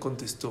no te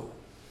contestó.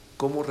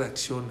 ¿Cómo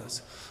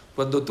reaccionas?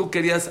 Cuando tú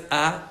querías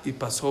A y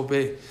pasó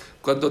B.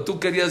 Cuando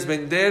tú querías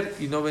vender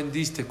y no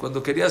vendiste.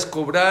 Cuando querías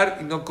cobrar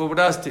y no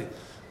cobraste.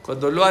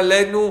 Cuando lo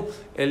alenu,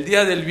 el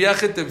día del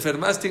viaje te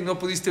enfermaste y no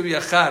pudiste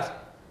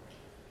viajar.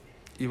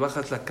 Y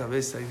bajas la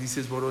cabeza y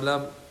dices,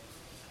 Borolam,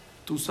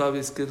 tú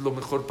sabes qué es lo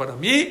mejor para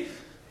mí.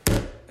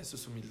 Eso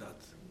es humildad.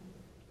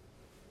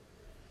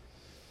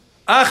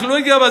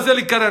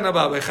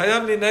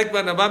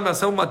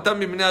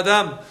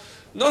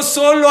 No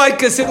solo hay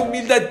que ser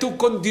humilde tú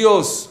con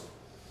Dios.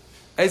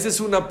 Esa es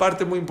una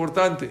parte muy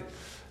importante.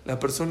 La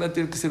persona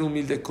tiene que ser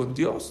humilde con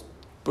Dios.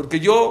 Porque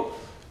yo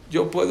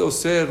puedo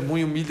ser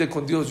muy humilde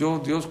con Dios.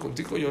 Dios,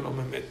 contigo yo no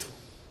me meto.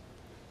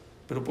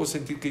 Pero puedo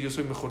sentir que yo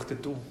soy mejor que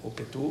tú, o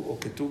que tú, o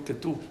que tú, que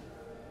tú.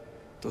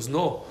 Entonces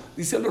no,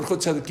 dice el Orjot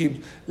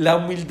Tzadikim, la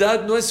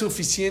humildad no es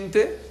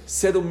suficiente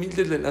ser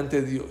humilde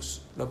delante de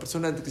Dios. La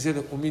persona tiene que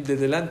ser humilde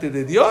delante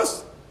de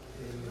Dios,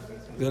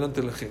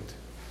 delante de la gente.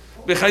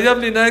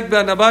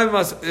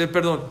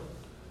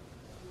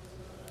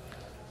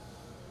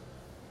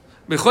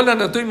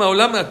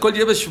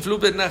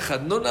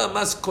 No nada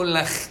más con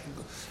la gente.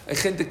 Hay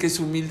gente que es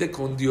humilde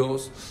con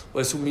Dios, o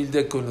es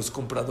humilde con los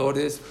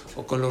compradores,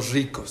 o con los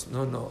ricos.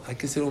 No, hay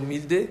que ser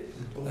humilde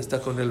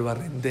hasta con el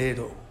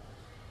barrendero.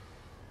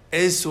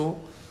 Eso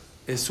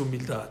es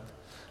humildad.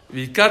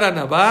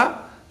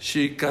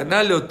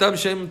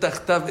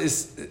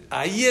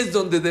 Ahí es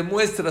donde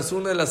demuestras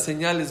una de las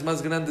señales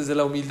más grandes de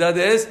la humildad,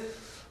 es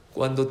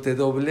cuando te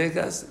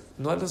doblegas,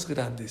 no a los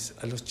grandes,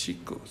 a los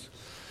chicos.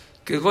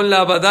 Que con la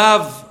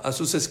abadav, a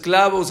sus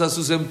esclavos, a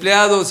sus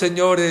empleados,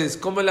 señores.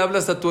 ¿Cómo le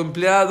hablas a tu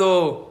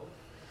empleado?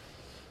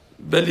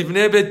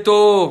 Belibne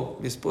Beto,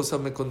 mi esposa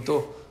me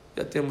contó,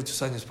 ya tiene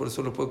muchos años, por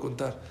eso lo puedo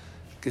contar,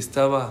 que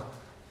estaba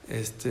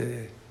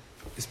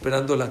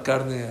esperando la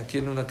carne aquí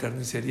en una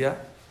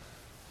carnicería,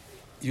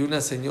 y una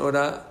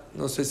señora,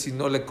 no sé si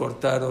no le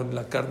cortaron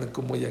la carne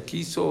como ella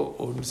quiso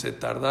o se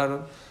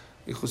tardaron,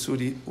 dijo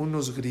Suri,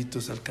 unos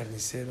gritos al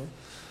carnicero,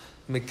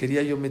 me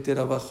quería yo meter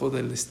abajo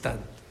del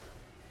stand,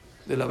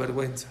 de la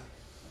vergüenza.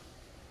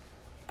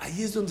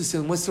 Ahí es donde se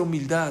demuestra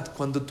humildad.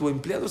 Cuando tu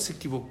empleado se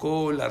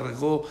equivocó, la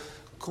regó,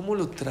 ¿cómo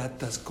lo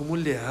tratas? ¿Cómo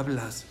le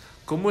hablas?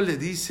 ¿Cómo le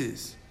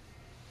dices?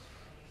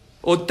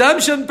 O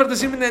tamshan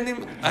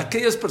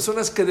aquellas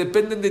personas que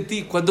dependen de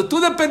ti. Cuando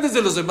tú dependes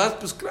de los demás,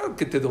 pues claro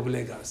que te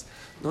doblegas.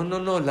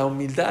 No, la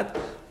humildad,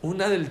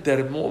 una del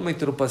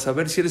termómetro para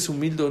saber si eres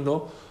humilde o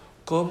no,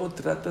 ¿cómo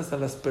tratas a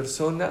las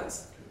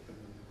personas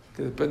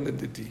que dependen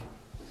de ti?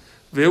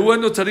 Ve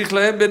bueno,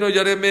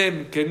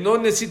 que no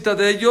necesita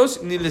de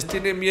ellos ni les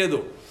tiene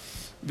miedo.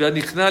 Ve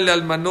anichnale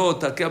al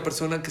manot, aquella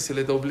persona que se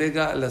le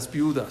doblega a las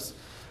viudas.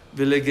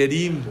 Ve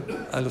legerim,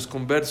 a los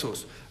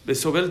conversos. Ve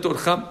sobel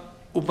torham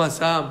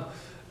umasam,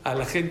 a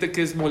la gente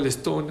que es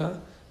molestona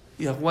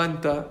y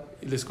aguanta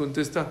y les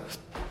contesta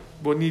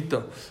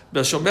bonita.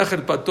 Ve ashomeach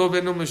el pato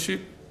veno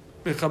meship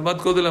mehamad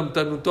kodelam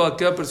tanuto,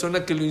 aquella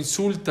persona que lo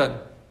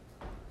insultan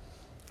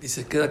y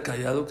se queda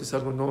callado, que es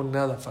algo no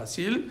nada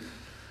fácil.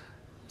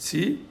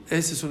 ¿Sí?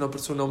 Esa es una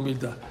persona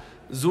humilde.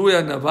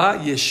 Zuya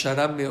Navá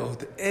Yeshara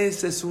Meod.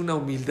 Esa es una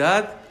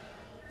humildad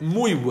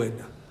muy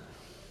buena.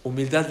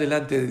 Humildad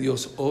delante de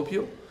Dios,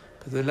 obvio,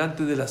 pero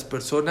delante de las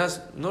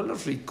personas, no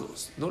los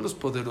ricos, no los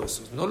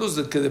poderosos, no los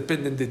que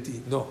dependen de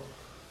ti, no,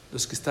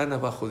 los que están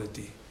abajo de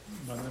ti.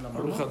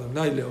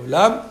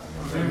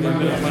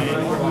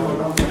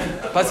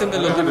 Pásenme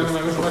los libros.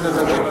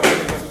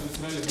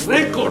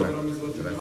 Récord.